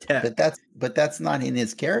builds the tech. But that's not in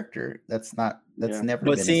his character. That's Yeah. never.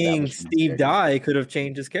 But been seeing established in his Steve character. die could have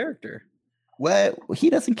changed his character. Well, he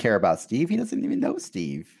doesn't care about Steve. He doesn't even know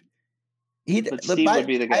Steve. but Steve would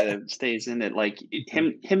be the guy that stays in it. Like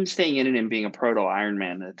him staying in it and being a proto Iron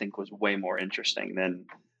Man, I think was way more interesting than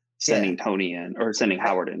sending Tony in or sending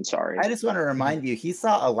Howard in. Sorry. I just want to remind you, he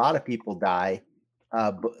saw a lot of people die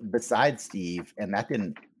besides Steve, and that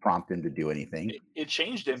didn't prompt him to do anything. It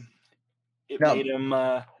changed him. It No. made him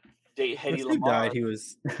date When Hedy Steve Lamar. died, he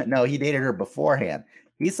was No, he dated her beforehand.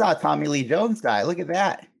 He saw Tommy Lee Jones die. Look at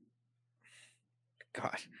that.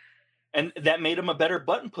 gosh. And that made him a better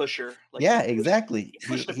button pusher. Like, Yeah, he pushed- exactly. he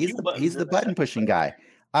pushed a He's few the buttons he's the in that button pushing guy.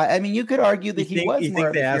 I mean, you could argue that he was you more think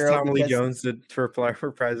of they a asked hero Tommy Lee because, Jones to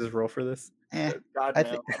reprise his role for this? God, I,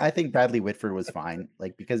 no. I think Bradley Whitford was fine.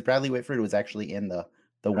 Like because Bradley Whitford was actually in the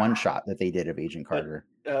one shot that they did of Agent Carter.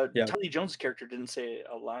 Yeah. Tommy Jones' character didn't say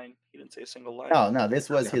a line. He didn't say a single line. No, this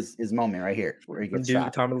was his moment right here where he gets Do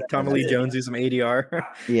shot. Tommy That's Lee it. Jones do some ADR?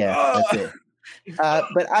 Yeah, that's it.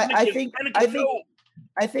 But Anakin,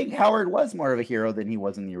 I think Howard was more of a hero than he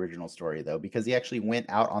was in the original story, though, because he actually went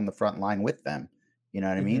out on the front line with them. You know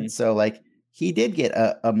what I mean? So, like, he did get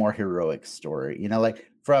a more heroic story. You know, like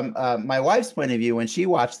from my wife's point of view, when she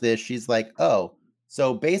watched this, she's like, "Oh,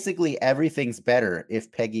 so basically everything's better if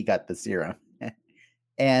Peggy got the serum."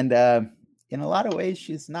 And in a lot of ways,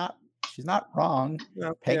 she's not wrong.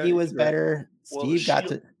 No, Peggy yeah, was you're right. better. Well, Steve got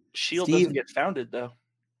to. Shield Steve- doesn't get founded though,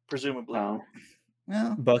 presumably. Wow.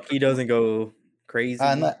 Well, Bucky doesn't go crazy.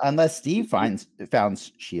 unless Steve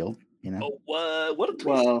found Shield. You know. Oh, what a twist!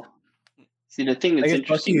 Well, see, the thing I that's guess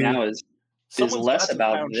interesting Bucky- now is Someone's less got to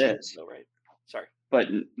about found Shield, this. though, right? Sorry. but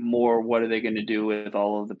more what are they going to do with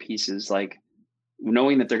all of the pieces, like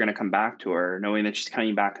knowing that they're going to come back to her, knowing that she's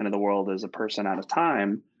coming back into the world as a person out of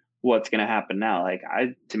time. what's going to happen now. Like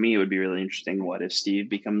to me, it would be really interesting. What if Steve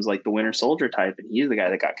becomes like the Winter Soldier type and he's the guy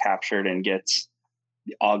that got captured and gets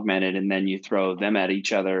augmented, and then you throw them at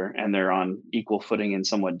each other and they're on equal footing in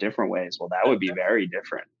somewhat different ways. Well, that would be very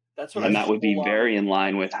different. That's what and that would be very in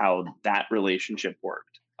line with how that relationship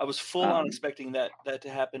worked. I was full on expecting that to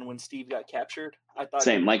happen when Steve got captured. I thought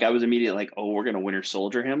same. Like I was immediately like, oh, we're gonna Winter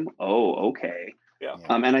Soldier him. Oh, okay. Yeah.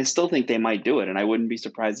 And I still think they might do it, and I wouldn't be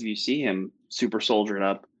surprised if you see him super soldiered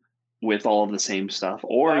up with all of the same stuff,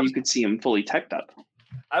 or you could see him fully teched up.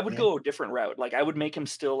 I would go a different route. Like I would make him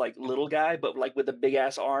still like little guy, but like with a big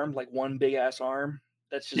ass arm, like one big ass arm.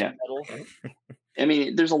 That's just metal. I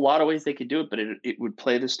mean, there's a lot of ways they could do it, but it would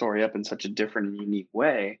play the story up in such a different and unique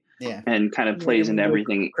way. Yeah. And kind of plays into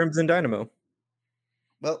everything. Crimson Dynamo.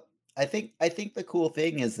 Well, I think the cool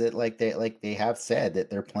thing is that they have said that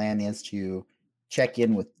their plan is to check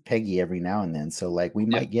in with Peggy every now and then. So like we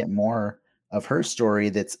might get more of her story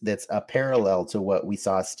that's a parallel to what we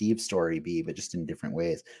saw Steve's story be, but just in different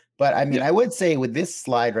ways. But I mean, I would say with this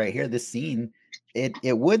slide right here, this scene,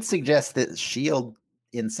 it would suggest that S.H.I.E.L.D.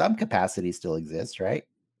 in some capacity still exists, right?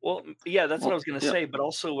 Well, yeah, that's what I was going to say. But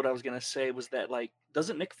also what I was going to say was that, like,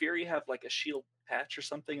 doesn't Nick Fury have like a S.H.I.E.L.D. patch or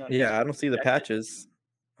something on? Yeah, I don't see the patches.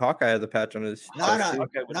 Hawkeye has a patch on his. Not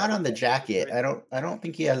on the jacket. I don't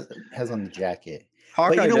think he has on the jacket.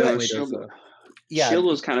 Hawkeye does. Yeah, S.H.I.E.L.D.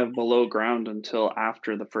 was kind of below ground until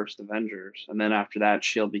after the first Avengers, and then after that,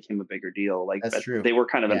 S.H.I.E.L.D. became a bigger deal. Like that's true. They were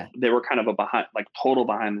kind of a total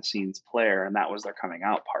behind the scenes player, and that was their coming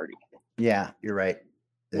out party. Yeah, you're right.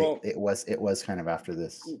 It was kind of after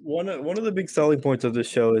this. One of the big selling points of this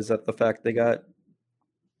show is that the fact they got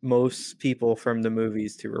most people from the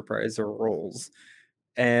movies to reprise their roles,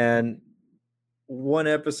 and one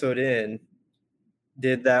episode in,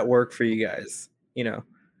 did that work for you guys? You know.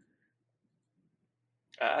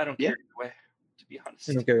 I don't care either way, to be honest.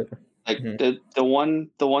 Okay. Like the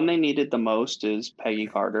one they needed the most is Peggy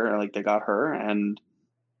Carter. Like they got her, and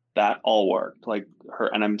that all worked. Like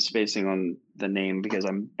her, and I'm spacing on the name because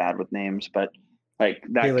I'm bad with names, but like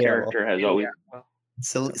that character has always.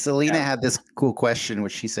 So Selena had this cool question,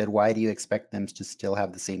 which she said, "Why do you expect them to still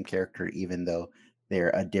have the same character, even though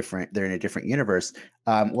they're in a different universe?"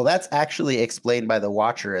 Well, that's actually explained by the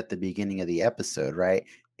Watcher at the beginning of the episode, right?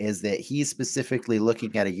 Is that he's specifically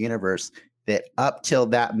looking at a universe that up till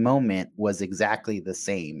that moment was exactly the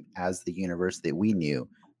same as the universe that we knew.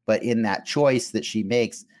 But in that choice that she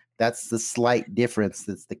makes, that's the slight difference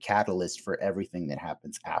that's the catalyst for everything that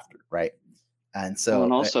happens after, right? And so,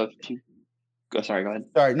 and also, sorry, go ahead.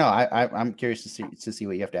 Sorry, no, I'm curious to see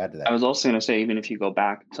what you have to add to that. I was also going to say, even if you go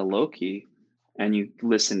back to Loki and you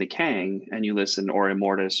listen to Kang and you listen or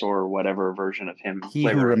Immortus or whatever version of him, He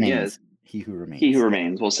Who Remains.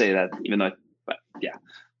 We'll say that, even though, but yeah.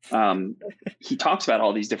 He talks about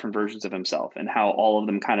all these different versions of himself and how all of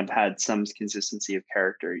them kind of had some consistency of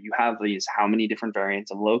character. You have how many different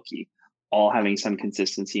variants of Loki, all having some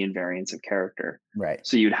consistency and variance of character. Right.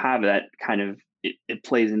 So you'd have that kind of, it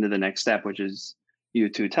plays into the next step, which is you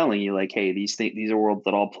two telling you like, hey, these are worlds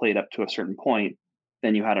that all played up to a certain point.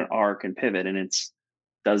 Then you had an arc and pivot, and it's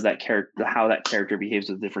how that character behaves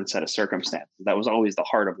with a different set of circumstances. That was always the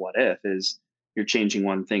heart of What If, is you're changing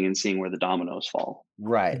one thing and seeing where the dominoes fall.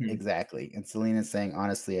 Right, exactly. And Selena's saying,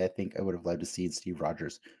 honestly, I think I would have loved to see Steve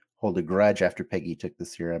Rogers hold a grudge after Peggy took the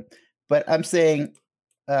serum. But I'm saying,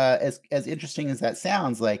 as interesting as that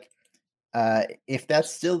sounds, like if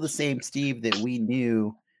that's still the same Steve that we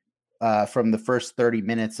knew from the first 30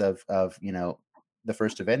 minutes of the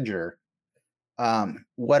first Avenger,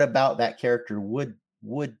 what about that character would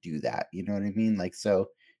do that? You know what I mean? Like, so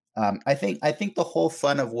I think the whole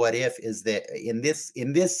fun of What If is that in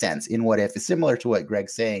this sense, in What If, is similar to what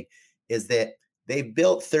Greg's saying, is that they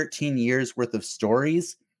built 13 years worth of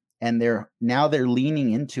stories, and they're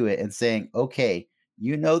leaning into it and saying, okay,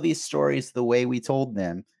 these stories the way we told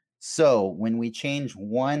them. So when we change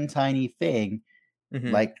one tiny thing,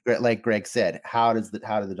 like Greg said, how do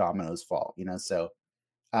the dominoes fall? So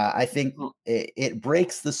I think it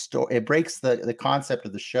breaks the story. It breaks the concept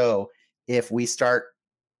of the show if we start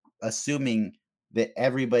assuming that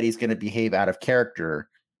everybody's going to behave out of character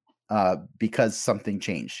because something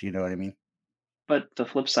changed. You know what I mean? But the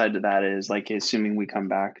flip side to that is, like, assuming we come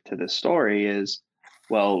back to this story is,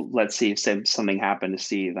 well, let's see if something happened to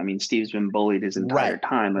Steve. I mean, Steve's been bullied his entire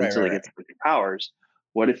time until he gets powers.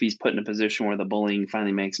 What if he's put in a position where the bullying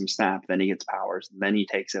finally makes him snap, then he gets powers, and then he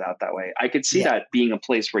takes it out that way? I could see that being a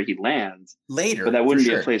place where he lands later, but that wouldn't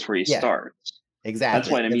be a place where he starts. Exactly.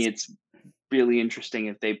 That's why, to me, it's really interesting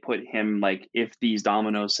if they put him, like, if these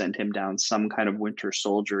dominoes sent him down some kind of Winter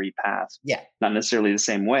Soldier-y path. Yeah. Not necessarily the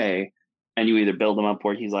same way. and you either build him up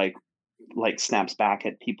where he's like snaps back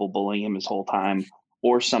at people bullying him his whole time,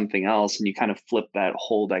 or something else, and you kind of flip that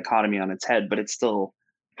whole dichotomy on its head. But it's still,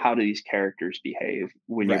 how do these characters behave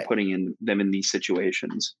when you're putting them in these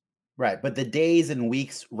situations? Right, but the days and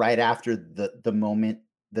weeks right after the moment,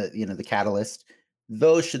 the catalyst,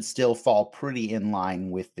 those should still fall pretty in line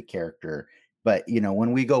with the character. But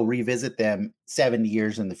when we go revisit them 70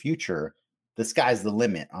 years in the future, the sky's the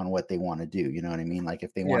limit on what they want to do. You know what I mean? Like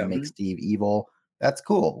if they want to make Steve evil, that's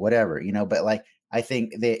cool, whatever. But like I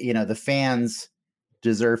think that the fans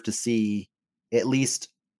deserve to see, at least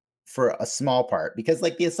for a small part, because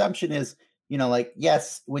like the assumption is, like,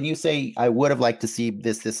 yes, when you say I would have liked to see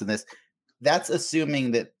this, and this, that's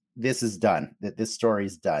assuming that this is done, that this story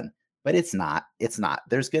is done, but it's not.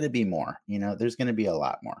 There's going to be more. There's going to be a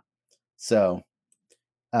lot more. So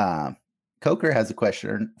Coker has a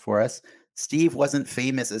question for us. Steve wasn't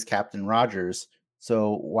famous as Captain Rogers,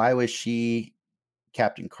 so why was she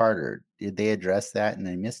Captain Carter? Did they address that and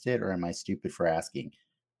I missed it, or am I stupid for asking?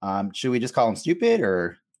 Should we just call him stupid,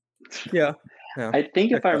 or? Yeah. I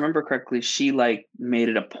think if I remember correctly, she like made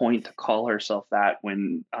it a point to call herself that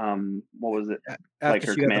when what was it? After like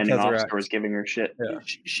her commanding officer was giving her shit. Yeah.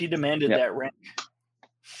 She demanded that rank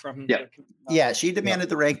from she demanded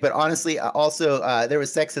the rank, but honestly, also there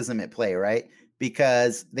was sexism at play, right?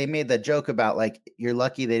 Because they made the joke about like, you're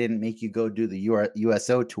lucky they didn't make you go do the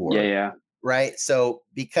USO tour. Yeah. Right. So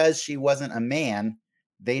because she wasn't a man,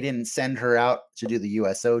 they didn't send her out to do the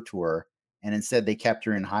USO tour, and instead they kept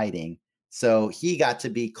her in hiding. So he got to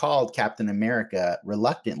be called Captain America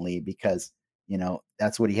reluctantly because,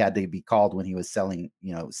 that's what he had to be called when he was selling,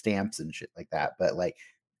 stamps and shit like that. But like,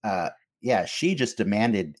 she just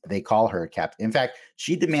demanded they call her Captain. In fact,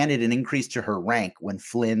 she demanded an increase to her rank when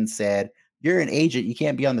Flynn said, "You're an agent. You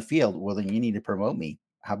can't be on the field." Well, then you need to promote me.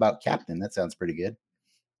 How about Captain? That sounds pretty good.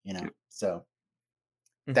 So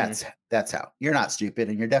that's how. You're not stupid,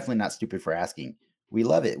 and you're definitely not stupid for asking. We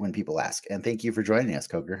love it when people ask, and thank you for joining us,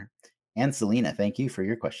 Coker. And Selena, thank you for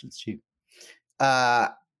your questions too.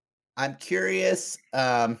 I'm curious.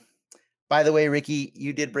 By the way, Ricky,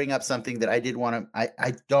 you did bring up something that I did want to.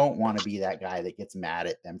 I don't want to be that guy that gets mad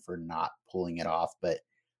at them for not pulling it off, but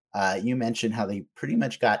you mentioned how they pretty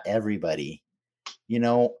much got everybody.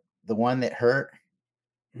 The one that hurt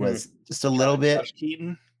was just a little bit. Josh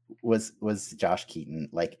Keaton was Josh Keaton.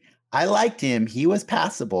 Like, I liked him; he was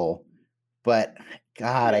passable, but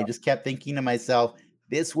God, I just kept thinking to myself,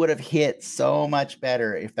 this would have hit so much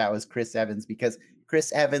better if that was Chris Evans, because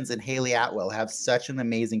Chris Evans and Haley Atwell have such an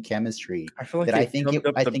amazing chemistry. I feel like that I think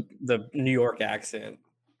the New York accent.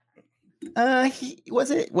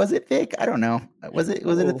 Was it thick? I don't know. Was it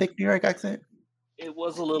a thick New York accent? It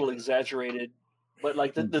was a little exaggerated, but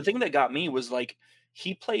like the thing that got me was like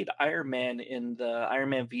he played Iron Man in the Iron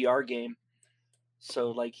Man VR game.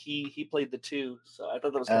 So like he played the two, so I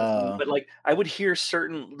thought that was kind of funny. But like I would hear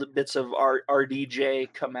certain bits of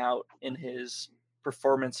RDJ come out in his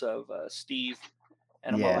performance of Steve,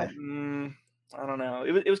 and I'm all like, I don't know.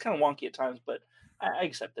 It was kind of wonky at times, but I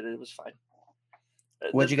accepted it. It was fine.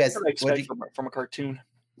 What'd you guys expect from a cartoon?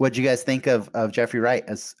 What'd you guys think of Jeffrey Wright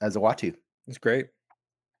as Uatu? It's great.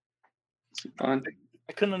 It's fun.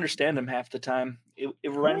 I couldn't understand him half the time. It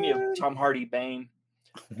reminded me of Tom Hardy Bane.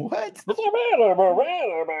 What? He's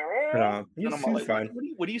fine.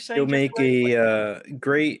 What do you say? He'll make a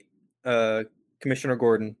great Commissioner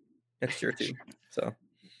Gordon next year too. So,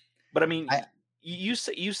 but I mean, you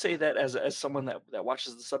say that as someone that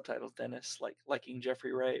watches the subtitles, Dennis, like liking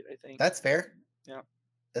Jeffrey Wright. I think that's fair. Yeah,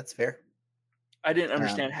 that's fair. I didn't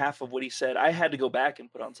understand half of what he said. I had to go back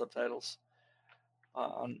and put on subtitles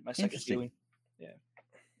on my second viewing.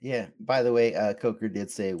 Yeah. By the way, Coker did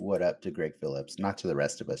say what up to Greg Phillips, not to the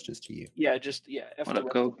rest of us, just to you. Yeah. What up,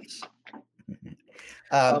 Coke?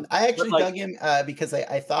 I actually dug him because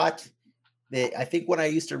I thought that, I think when I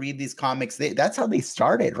used to read these comics, that's how they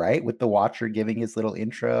started, right? With the Watcher giving his little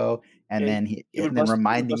intro, and then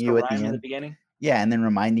reminding you at the end. Beginning. Yeah, and then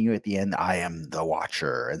reminding you at the end, I am the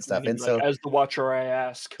Watcher and stuff. And so, as the Watcher, I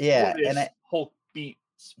ask. Yeah, and Hulk beat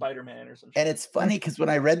Spider-Man or something. And it's funny because when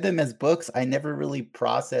I read them as books, I never really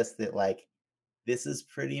processed that like this is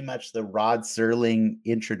pretty much the Rod Serling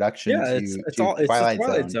introduction to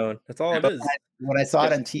Twilight Zone. That's all it is. When I saw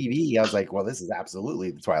it on TV, I was like, well, this is absolutely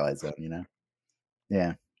the Twilight Zone,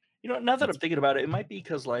 Yeah. Now that I'm thinking about it, it might be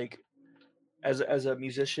because like as a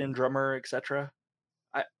musician, drummer, etc.,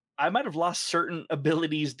 I might have lost certain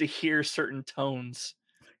abilities to hear certain tones.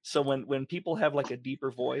 So when people have like a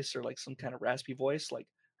deeper voice or like some kind of raspy voice, like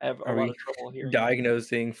I have a Are lot we of trouble hearing.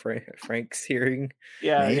 diagnosing Frank's hearing?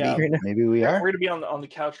 Yeah, maybe, yeah. maybe we We're are. gonna be on the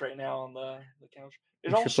couch right now on the couch.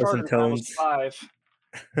 It We all should play some started when I was tones.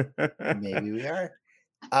 5. Maybe we are.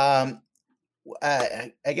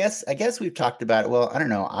 I guess we've talked about it. Well, I don't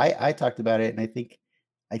know. I talked about it, and I think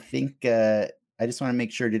I just want to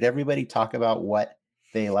make sure. Did everybody talk about what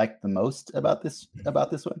they liked the most about this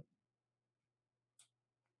one?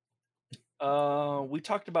 We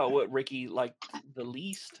talked about what Ricky liked the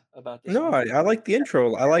least about this. No, one. I like the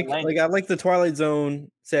intro. I like length. the Twilight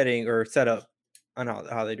Zone setting or setup on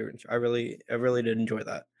how they do it. I really did enjoy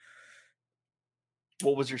that.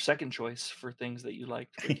 What was your second choice for things that you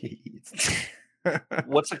liked, Ricky?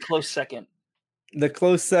 What's a close second? The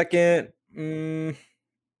close second,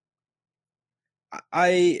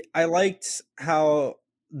 I liked how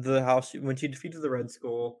when she defeated the Red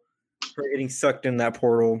Skull, her getting sucked in that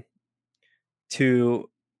portal to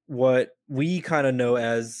what we kind of know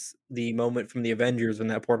as the moment from the Avengers when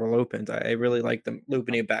that portal opens. I really like them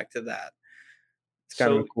looping it back to that. It's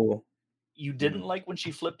kind of cool. You didn't like when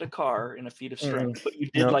she flipped a car in a feat of strength, but you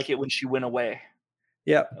did like it when she went away.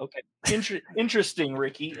 Yeah. Okay. Interesting,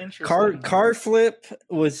 Ricky. Interesting. Car flip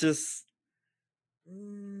was just.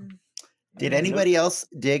 Did anybody else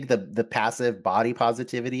dig the passive body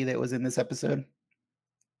positivity that was in this episode?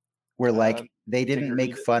 Where like they didn't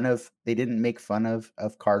make fun of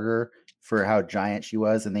Carter for how giant she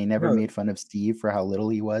was, and they never made fun of Steve for how little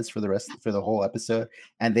he was for the whole episode.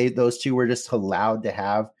 And those two were just allowed to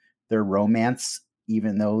have their romance,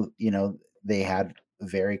 even though they had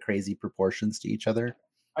very crazy proportions to each other.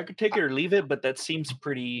 I could take it or leave it, but that seems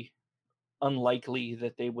pretty unlikely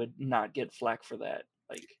that they would not get flack for that.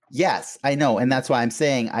 Like, yes, I know, and that's why I'm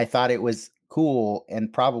saying I thought it was cool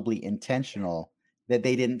and probably intentional that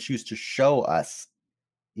they didn't choose to show us,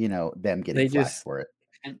 them getting flack for it.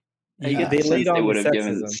 They laid on the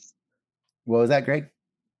sexism. What was that, Greg?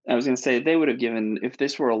 I was going to say they would have given, if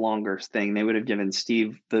this were a longer thing, they would have given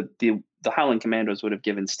Steve the Howling Commandos would have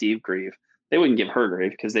given Steve grief. They wouldn't give her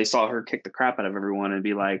grief because they saw her kick the crap out of everyone and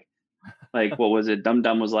be like what was it? Dum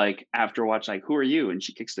Dum was like after watch, like, who are you? And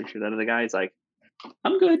she kicks the shit out of the guy. It's like,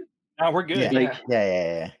 I'm good. No, we're good.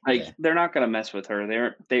 Yeah. They're not gonna mess with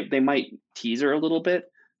her. They might tease her a little bit,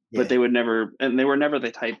 but they would never, and they were never the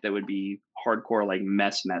type that would be hardcore like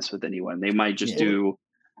mess with anyone. They might just do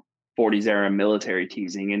 40s era military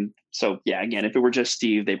teasing. And so again, if it were just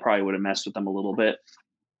Steve, they probably would have messed with them a little bit.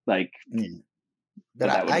 But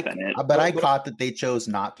I caught that they chose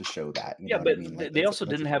not to show that. They also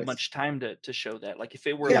didn't have much time to show that. Like if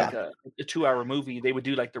it were like a 2-hour movie, they would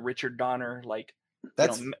do like the Richard Donner, like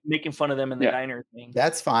that's making fun of them in the diner thing.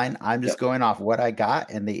 That's fine. I'm just going off what I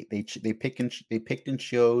got, and they picked and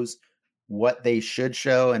chose what they should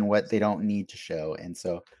show and what they don't need to show. And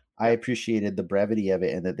so I appreciated the brevity of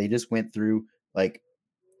it, and that they just went through like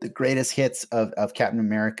the greatest hits of Captain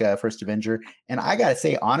America: First Avenger. And I gotta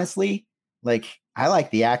say, honestly, like I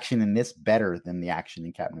like the action in this better than the action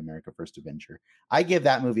in Captain America: First Avenger. I give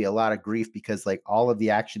that movie a lot of grief because like all of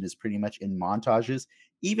the action is pretty much in montages.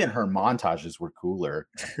 Even her montages were cooler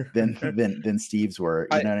than Steve's were.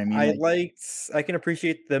 You know what I mean? I can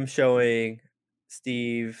appreciate them showing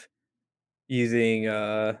Steve using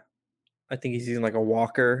I think he's using like a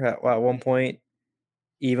walker at one point,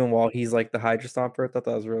 even while he's like the Hydra Stomper. I thought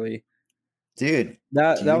that was really, dude.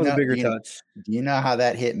 That was a bigger touch. Do you know how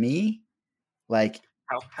that hit me? Like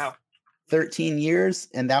how 13 years,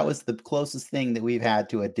 and that was the closest thing that we've had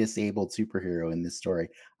to a disabled superhero in this story.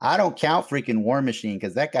 I don't count freaking War Machine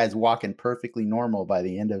because that guy's walking perfectly normal by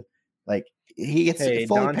the end of like he gets fully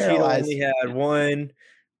Don paralyzed. Cheadle only had one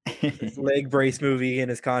leg brace movie in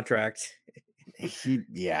his contract.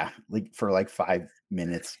 Like for like 5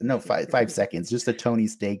 minutes, no 5 seconds, just a Tony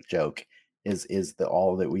Steak joke is the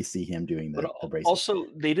all that we see him doing the brace. Also,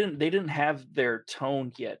 they didn't have their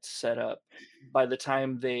tone yet set up by the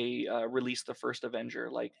time they released the first Avenger.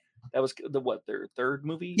 Like that was their third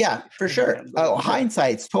movie. Yeah, for sure.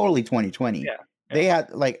 Hindsight's totally 2020. Yeah. They had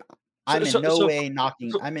like I'm in no way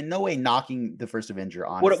knocking the first Avenger.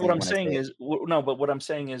 Honestly, what I'm saying is what I'm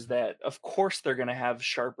saying is that of course they're going to have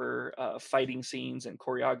sharper fighting scenes and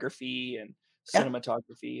choreography and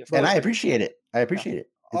cinematography. And I appreciate it.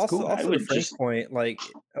 It's cool. Also, to Frank's point, like,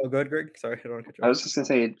 go ahead, Greg. Sorry, I don't want to cut you off. I was just gonna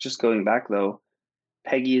say, just going back though,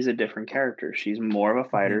 Peggy is a different character. She's more of a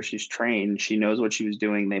fighter. Mm-hmm. She's trained. She knows what she was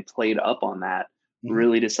doing. They played up on that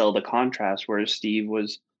really to sell the contrast. Whereas Steve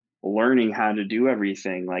was learning how to do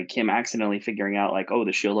everything, like him accidentally figuring out, like, oh,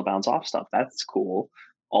 the shield will bounce off stuff. That's cool.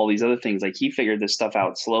 All these other things, like he figured this stuff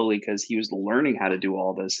out slowly because he was learning how to do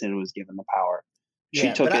all this and was given the power.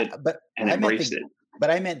 She took it and embraced it.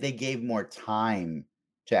 But I meant they gave more time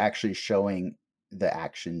to actually showing the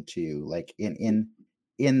action too. Like in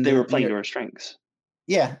they were playing to our strengths.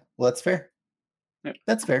 Yeah, well, that's fair. Yep.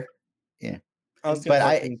 That's fair. Yeah. But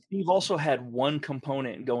Steve also had one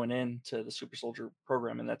component going into the Super Soldier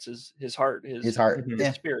program, and that's his heart, his spirit.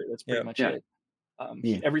 That's pretty much it.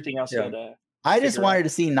 Everything else he had. I just wanted to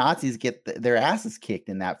see Nazis get their asses kicked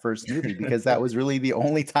in that first movie because that was really the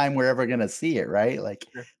only time we're ever gonna see it, right?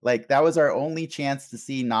 Like that was our only chance to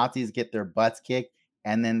see Nazis get their butts kicked,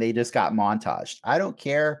 and then they just got montaged. I don't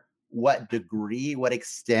care what degree, what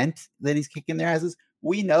extent that he's kicking their asses.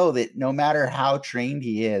 We know that no matter how trained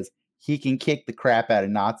he is, he can kick the crap out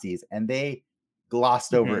of Nazis, and they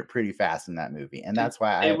glossed over it pretty fast in that movie. And that's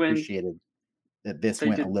why I appreciated that this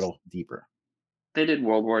went a little deeper. They did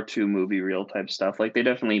World War II movie reel type stuff. Like they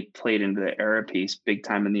definitely played into the era piece big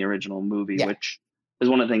time in the original movie, which is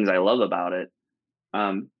one of the things I love about it.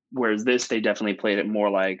 Whereas this, they definitely played it more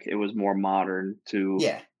like it was more modern to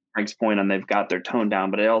Frank's point on they've got their tone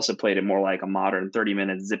down, but they also played it more like a modern 30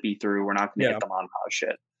 minutes zippy through. We're not going to hit the montage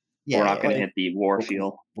shit. We're not going to hit the war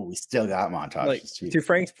feel. But we still got montages too. To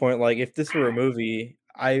Frank's point, like if this were a movie,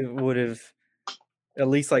 I would have at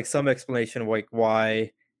least like some explanation of like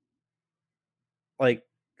why. Like,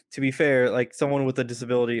 to be fair, like someone with a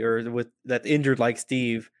disability or that's injured like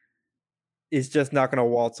Steve is just not going to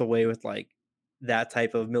waltz away with like that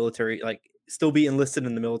type of military, like still be enlisted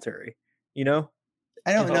in the military, you know?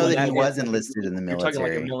 I don't know that he was enlisted in the military. You're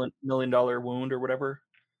talking like a $1 million wound or whatever?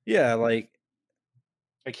 Yeah, like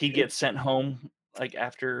he'd get sent home like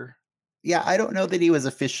after. Yeah, I don't know that he was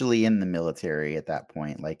officially in the military at that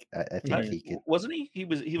point. Like I think he could. Wasn't he?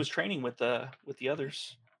 He was training with the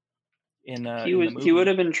others. He would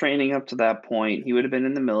have been training up to that point. He would have been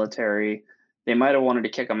in the military. They might have wanted to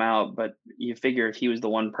kick him out, but you figure if he was the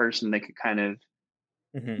one person that could kind of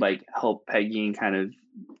like help Peggy and kind of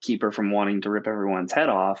keep her from wanting to rip everyone's head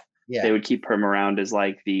off, they would keep him around as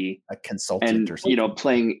like a consultant or something. You know,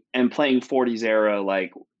 playing 40s era,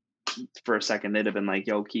 like for a second, they'd have been like,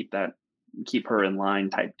 yo, keep her in line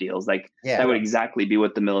type deals. Like that would exactly be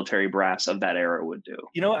what the military brass of that era would do.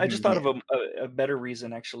 You know, I just thought of a better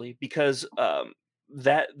reason actually, because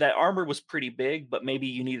that armor was pretty big, but maybe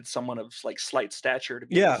you needed someone of like slight stature to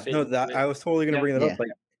be I was totally going to bring that up.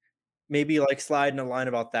 Like maybe like slide in a line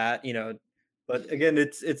about that, you know. But again,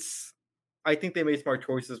 it's I think they made smart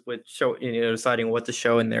choices with deciding what to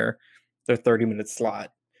show in their 30-minute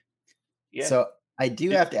slot. Yeah. So I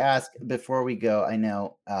do have to ask before we go. I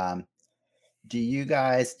know. Did you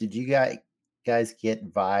guys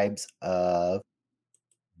get vibes of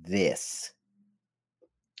this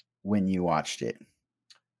when you watched it?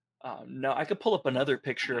 No, I could pull up another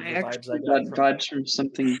picture of the vibes I got. Vibes from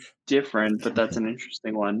something different, but that's an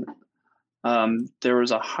interesting one. There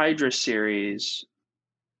was a Hydra series,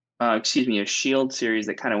 a SHIELD series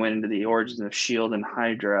that kind of went into the origins of SHIELD and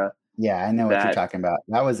Hydra. Yeah, I know what you're talking about.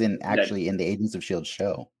 That was in the Agents of SHIELD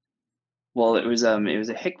show. Well, it was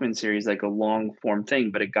a Hickman series, like a long form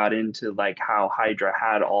thing, but it got into like how Hydra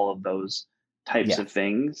had all of those types of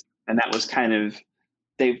things, and that was kind of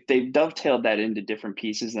they've dovetailed that into different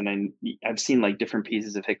pieces, and I've seen like different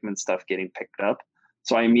pieces of Hickman stuff getting picked up.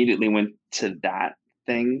 So I immediately went to that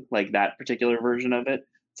thing, like that particular version of it.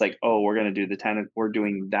 It's like, oh, we're gonna do we're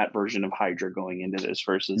doing that version of Hydra going into this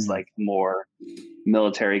versus like more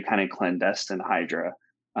military kind of clandestine Hydra.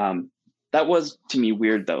 That was to me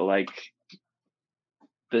weird though, like.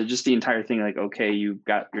 Just the entire thing, like, okay, you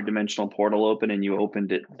got your dimensional portal open and you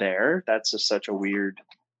opened it there. That's just such a weird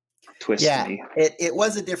twist to me. It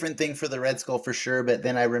was a different thing for the Red Skull for sure, but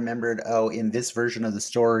then I remembered, in this version of the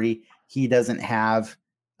story, he doesn't have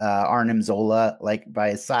Arnim Zola like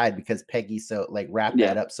by his side because Peggy wrapped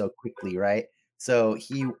that up so quickly, right? So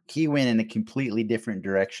he went in a completely different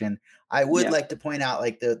direction. I would like to point out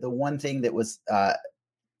like the one thing that was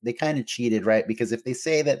they kind of cheated, right? Because if they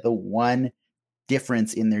say that the one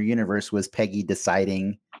difference in their universe was Peggy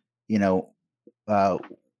deciding,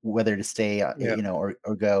 whether to stay, or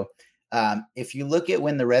go. If you look at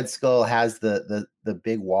when the Red Skull has the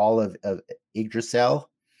big wall of Yggdrasil,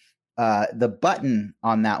 the button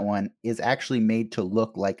on that one is actually made to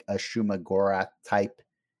look like a Shumagorath type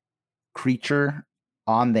creature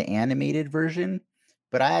on the animated version.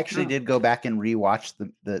 But I actually did go back and rewatch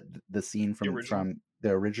the scene from the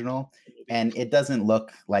original, and it doesn't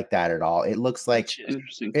look like that at all. It looks like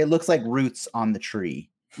roots on the tree.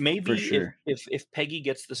 Maybe for sure. if Peggy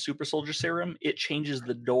gets the super soldier serum, it changes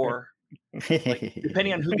the door. Like,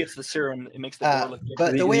 depending on who gets the serum, it makes the door look different.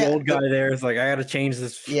 But the old guy there is like, I got to change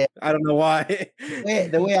this. Yeah, I don't know why.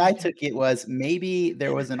 The way I took it was maybe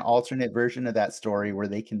there was an alternate version of that story where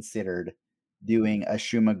they considered doing a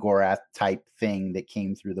Shuma Gorath type thing that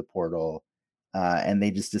came through the portal. And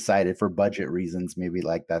they just decided for budget reasons, maybe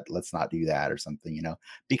like that, let's not do that or something, you know,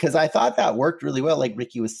 because I thought that worked really well. Like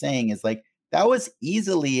Ricky was saying, is like, that was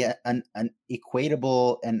easily an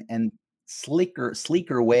equatable and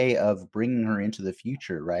sleeker way of bringing her into the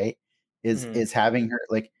future, right? Is having her,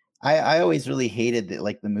 like, I always really hated that,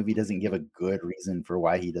 like, the movie doesn't give a good reason for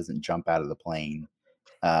why he doesn't jump out of the plane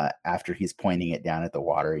after he's pointing it down at the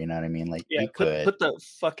water. You know what I mean? Like, Yeah, he could put the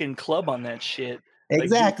fucking club on that shit.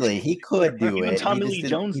 exactly. He could do Even it. Tommy He Lee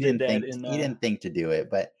Jones did that. He didn't think to do it,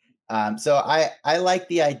 but so I like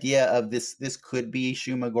the idea of this. This could be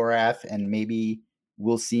Shuma Gorath, and maybe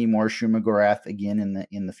we'll see more Shuma Gorath again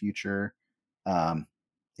in the future.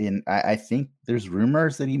 I think there's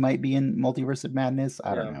rumors that he might be in Multiverse of Madness.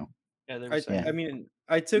 I don't know. Yeah, I mean,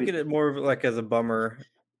 I took it more of like as a bummer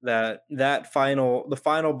that the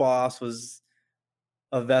final boss was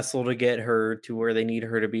a vessel to get her to where they need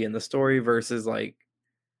her to be in the story versus, like,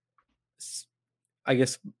 I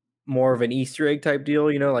guess, more of an Easter egg type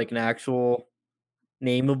deal, you know, like an actual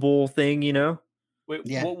nameable thing, you know? Wait,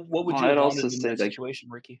 Yeah. what would you have wanted in that situation,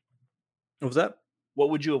 Ricky? What was that? What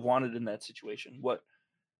would you have wanted in that situation?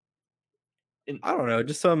 I don't know,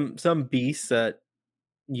 just some beast that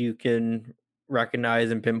you can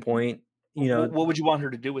recognize and pinpoint, you know. What would you want her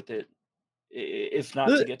to do with it, if not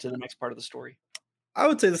to get to the next part of the story? I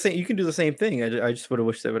would say the same. You can do the same thing. I just would have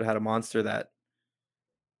wished they would have had a monster that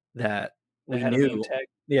we had knew. A name tag.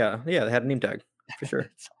 Yeah, they had a name tag for sure.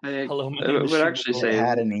 Hello, my I name is would Shuma actually Gorath. say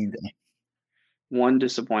Had a name tag. One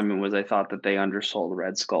disappointment was I thought that they undersold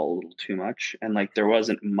Red Skull a little too much, and like there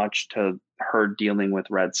wasn't much to her dealing with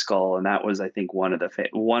Red Skull, and that was, I think, one of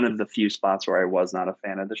the few spots where I was not a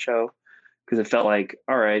fan of the show, because it felt like,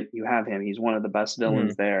 all right, you have him, he's one of the best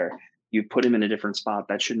villains there, you put him in a different spot,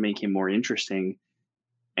 that should make him more interesting,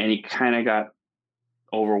 and he kind of got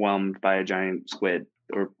overwhelmed by a giant squid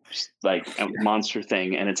or like a monster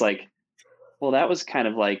thing, and it's like, well, that was kind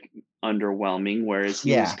of like underwhelming, whereas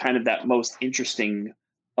he was kind of that most interesting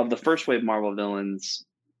of the first wave Marvel villains.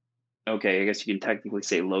 Okay, I guess you can technically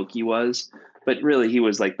say Loki was, but really he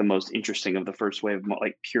was like the most interesting of the first wave,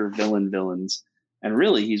 like pure villains, and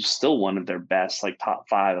really he's still one of their best, like top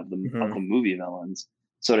 5 of the movie villains.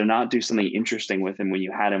 So to not do something interesting with him when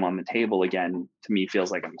you had him on the table again, to me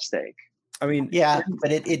feels like a mistake. I mean, yeah,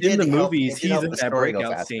 but it did in the help, movies, he's in that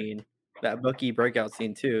breakout faster. scene, that Bucky breakout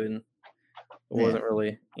scene too, and it wasn't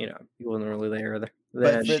really, you know, he wasn't really there.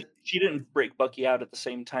 But she didn't break Bucky out at the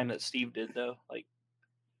same time that Steve did, though. Like,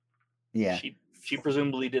 yeah, she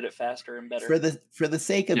presumably did it faster and better. For the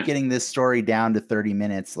sake of getting this story down to 30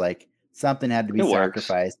 minutes, like something had to be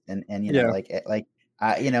sacrificed, and you know,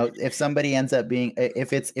 you know, if somebody ends up being,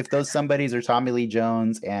 if those somebodies are Tommy Lee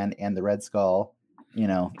Jones and the Red Skull, you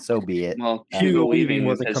know, so be it. Well, Hugo Weaving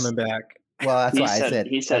wasn't coming back. Well, that's why I said.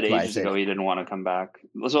 He said ages ago he didn't want to come back.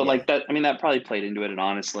 So like that, I mean, that probably played into it. And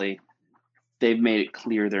honestly, they've made it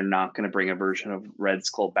clear they're not going to bring a version of Red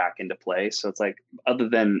Skull back into play. So it's like, other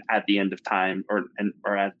than at the end of time or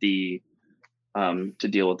at the to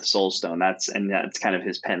deal with the Soul Stone, that's kind of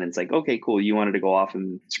his penance. Like, okay, cool, you wanted to go off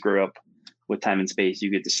and screw up with time and space. You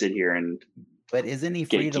get to sit here and. But isn't he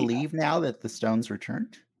free to leave now that the stone's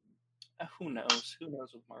returned? Who knows? Who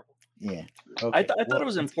knows with Marvel? Yeah. Okay. I thought it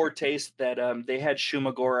was in poor taste that they had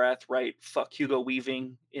Shuma Gorath write "fuck Hugo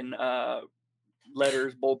Weaving" in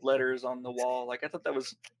bold letters on the wall. Like, I thought that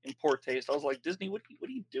was in poor taste. I was like, Disney, what are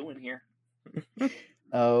you doing here?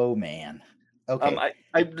 Oh man. Okay.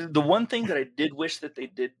 The one thing that I did wish that they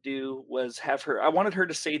did do was have her. I wanted her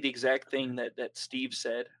to say the exact thing that Steve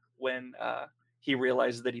said when he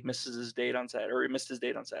realized that he missed his date on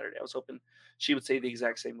Saturday. I was hoping she would say the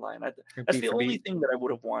exact same line. That's the only thing that I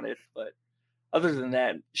would have wanted. But other than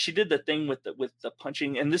that, she did the thing with the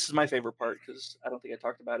punching, and this is my favorite part because I don't think I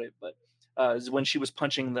talked about it. But is when she was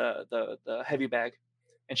punching the heavy bag,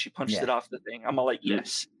 and she punched it off the thing. I'm all like,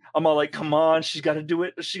 yes. I'm all like, come on, she's got to do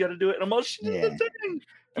it. She got to do it. And I'm all, she did the thing.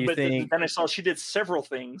 But then I saw she did several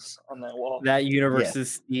things on that wall. That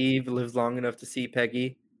universe's Steve lives long enough to see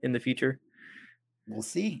Peggy in the future. We'll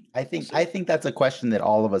see. I think that's a question that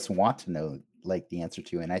all of us want to know, like, the answer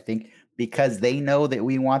to. And I think because they know that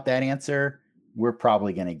we want that answer, we're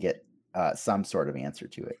probably going to get some sort of answer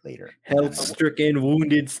to it later. Health-stricken,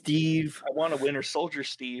 wounded Steve. I want a Winter Soldier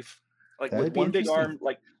Steve. Like, with one big arm,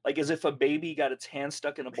 like as if a baby got its hand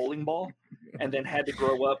stuck in a bowling ball and then had to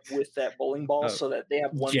grow up with that bowling ball so that they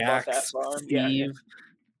have one buff-ass arm. Steve.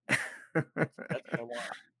 Yeah. That's what I want.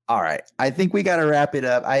 All right. I think we got to wrap it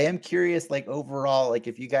up. I am curious, like, overall, like,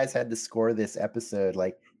 if you guys had to score this episode,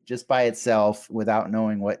 like, just by itself without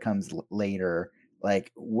knowing what comes later,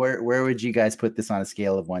 Like, where would you guys put this on a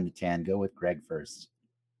scale of 1 to 10? Go with Greg first.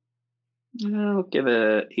 I'll give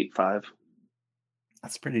it 8.5.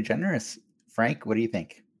 That's pretty generous. Frank, what do you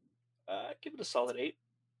think? Give it a solid 8.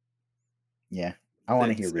 Yeah, I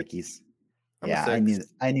want to hear 6. Ricky's. I'm a Yeah, 6.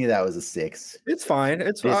 I knew that was a 6. It's fine.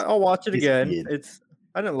 This- I'll watch it this again. kid.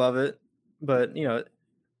 I didn't love it, but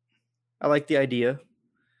I like the idea.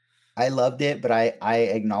 I loved it, but I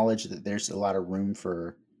acknowledge that there's a lot of room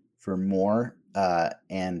for more.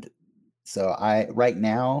 And so right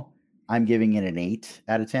now I'm giving it an 8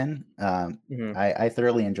 out of 10. Mhm. I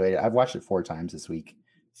thoroughly enjoyed it. I've watched it 4 times this week,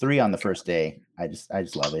 3 on the first day. I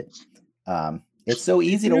just love it. It's so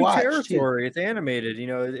easy to New watch. territory. It's animated.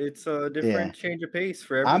 It's a different change of pace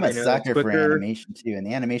for everyone. I'm a It's sucker for quicker. animation too, and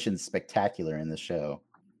the animation's spectacular in the show.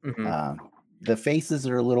 Mhm. The faces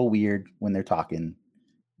are a little weird when they're talking,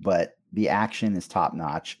 but the action is top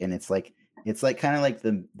notch, and it's like kind of like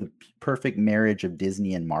the perfect marriage of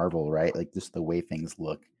Disney and Marvel, right? Like just the way things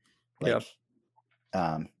look. Like,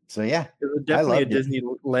 so yeah, There's definitely a loved it. Disney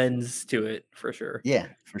lens to it for sure. Yeah,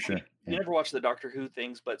 for sure. You never watched the Doctor Who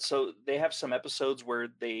things, but so they have some episodes where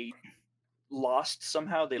they lost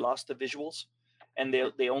the visuals, and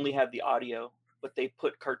they only have the audio, but they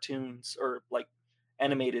put cartoons or like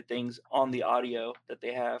animated things on the audio that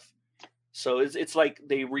they have. So it's like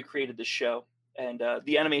they recreated the show, and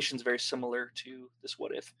the animation is very similar to this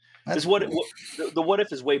What If. That's This What cool. the What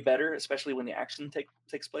If is way better, especially when the action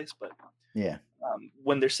takes place. But Yeah,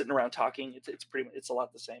 when they're sitting around talking, it's a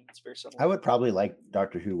lot the same. It's very similar. I would probably like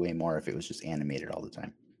Doctor Who way more if it was just animated all the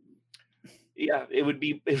time. Yeah, it would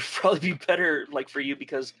probably be better like for you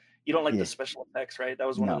because you don't like the special effects, right? That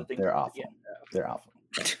was one of the things. They're awful. Yeah. They're awful.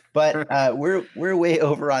 But we're way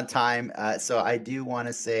over on time, so I do want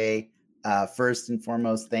to say first and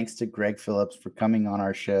foremost, thanks to Greg Phillips for coming on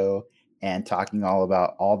our show and talking all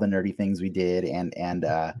about all the nerdy things we did and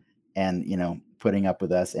putting up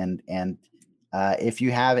with us and if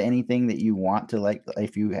you have anything that you want to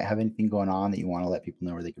if you have anything going on that you want to let people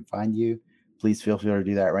know where they can find you, please feel free to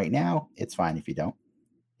do that right now. It's fine if you don't.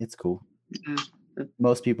 It's cool.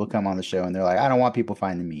 Most people come on the show and they're like, I don't want people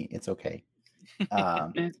finding me. It's okay.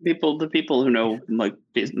 The people who know, like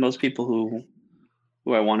most people who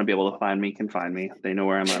I want to be able to find me can find me. They know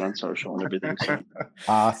where I'm at on social and everything. So.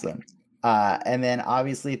 Awesome. And then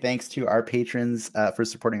obviously thanks to our patrons for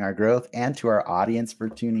supporting our growth and to our audience for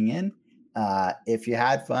tuning in. If you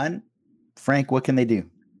had fun, Frank, what can they do?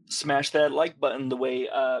 Smash that like button the way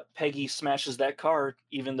Peggy smashes that card,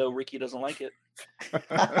 even though Ricky doesn't like it.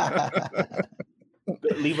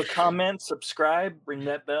 Leave a comment, subscribe, ring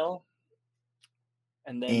that bell.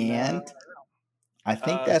 And then I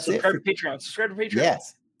think that's it. Subscribe to Patreon.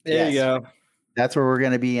 Yes. There you go. That's where we're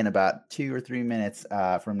going to be in about 2 or 3 minutes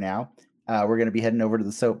from now. We're going to be heading over to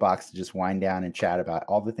the soapbox to just wind down and chat about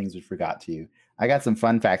all the things we forgot to. I got some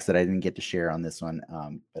fun facts that I didn't get to share on this one,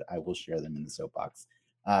 but I will share them in the soapbox.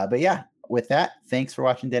 But yeah, with that, thanks for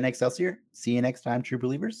watching Den Excelsior. See you next time, true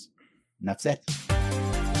believers. Enough said.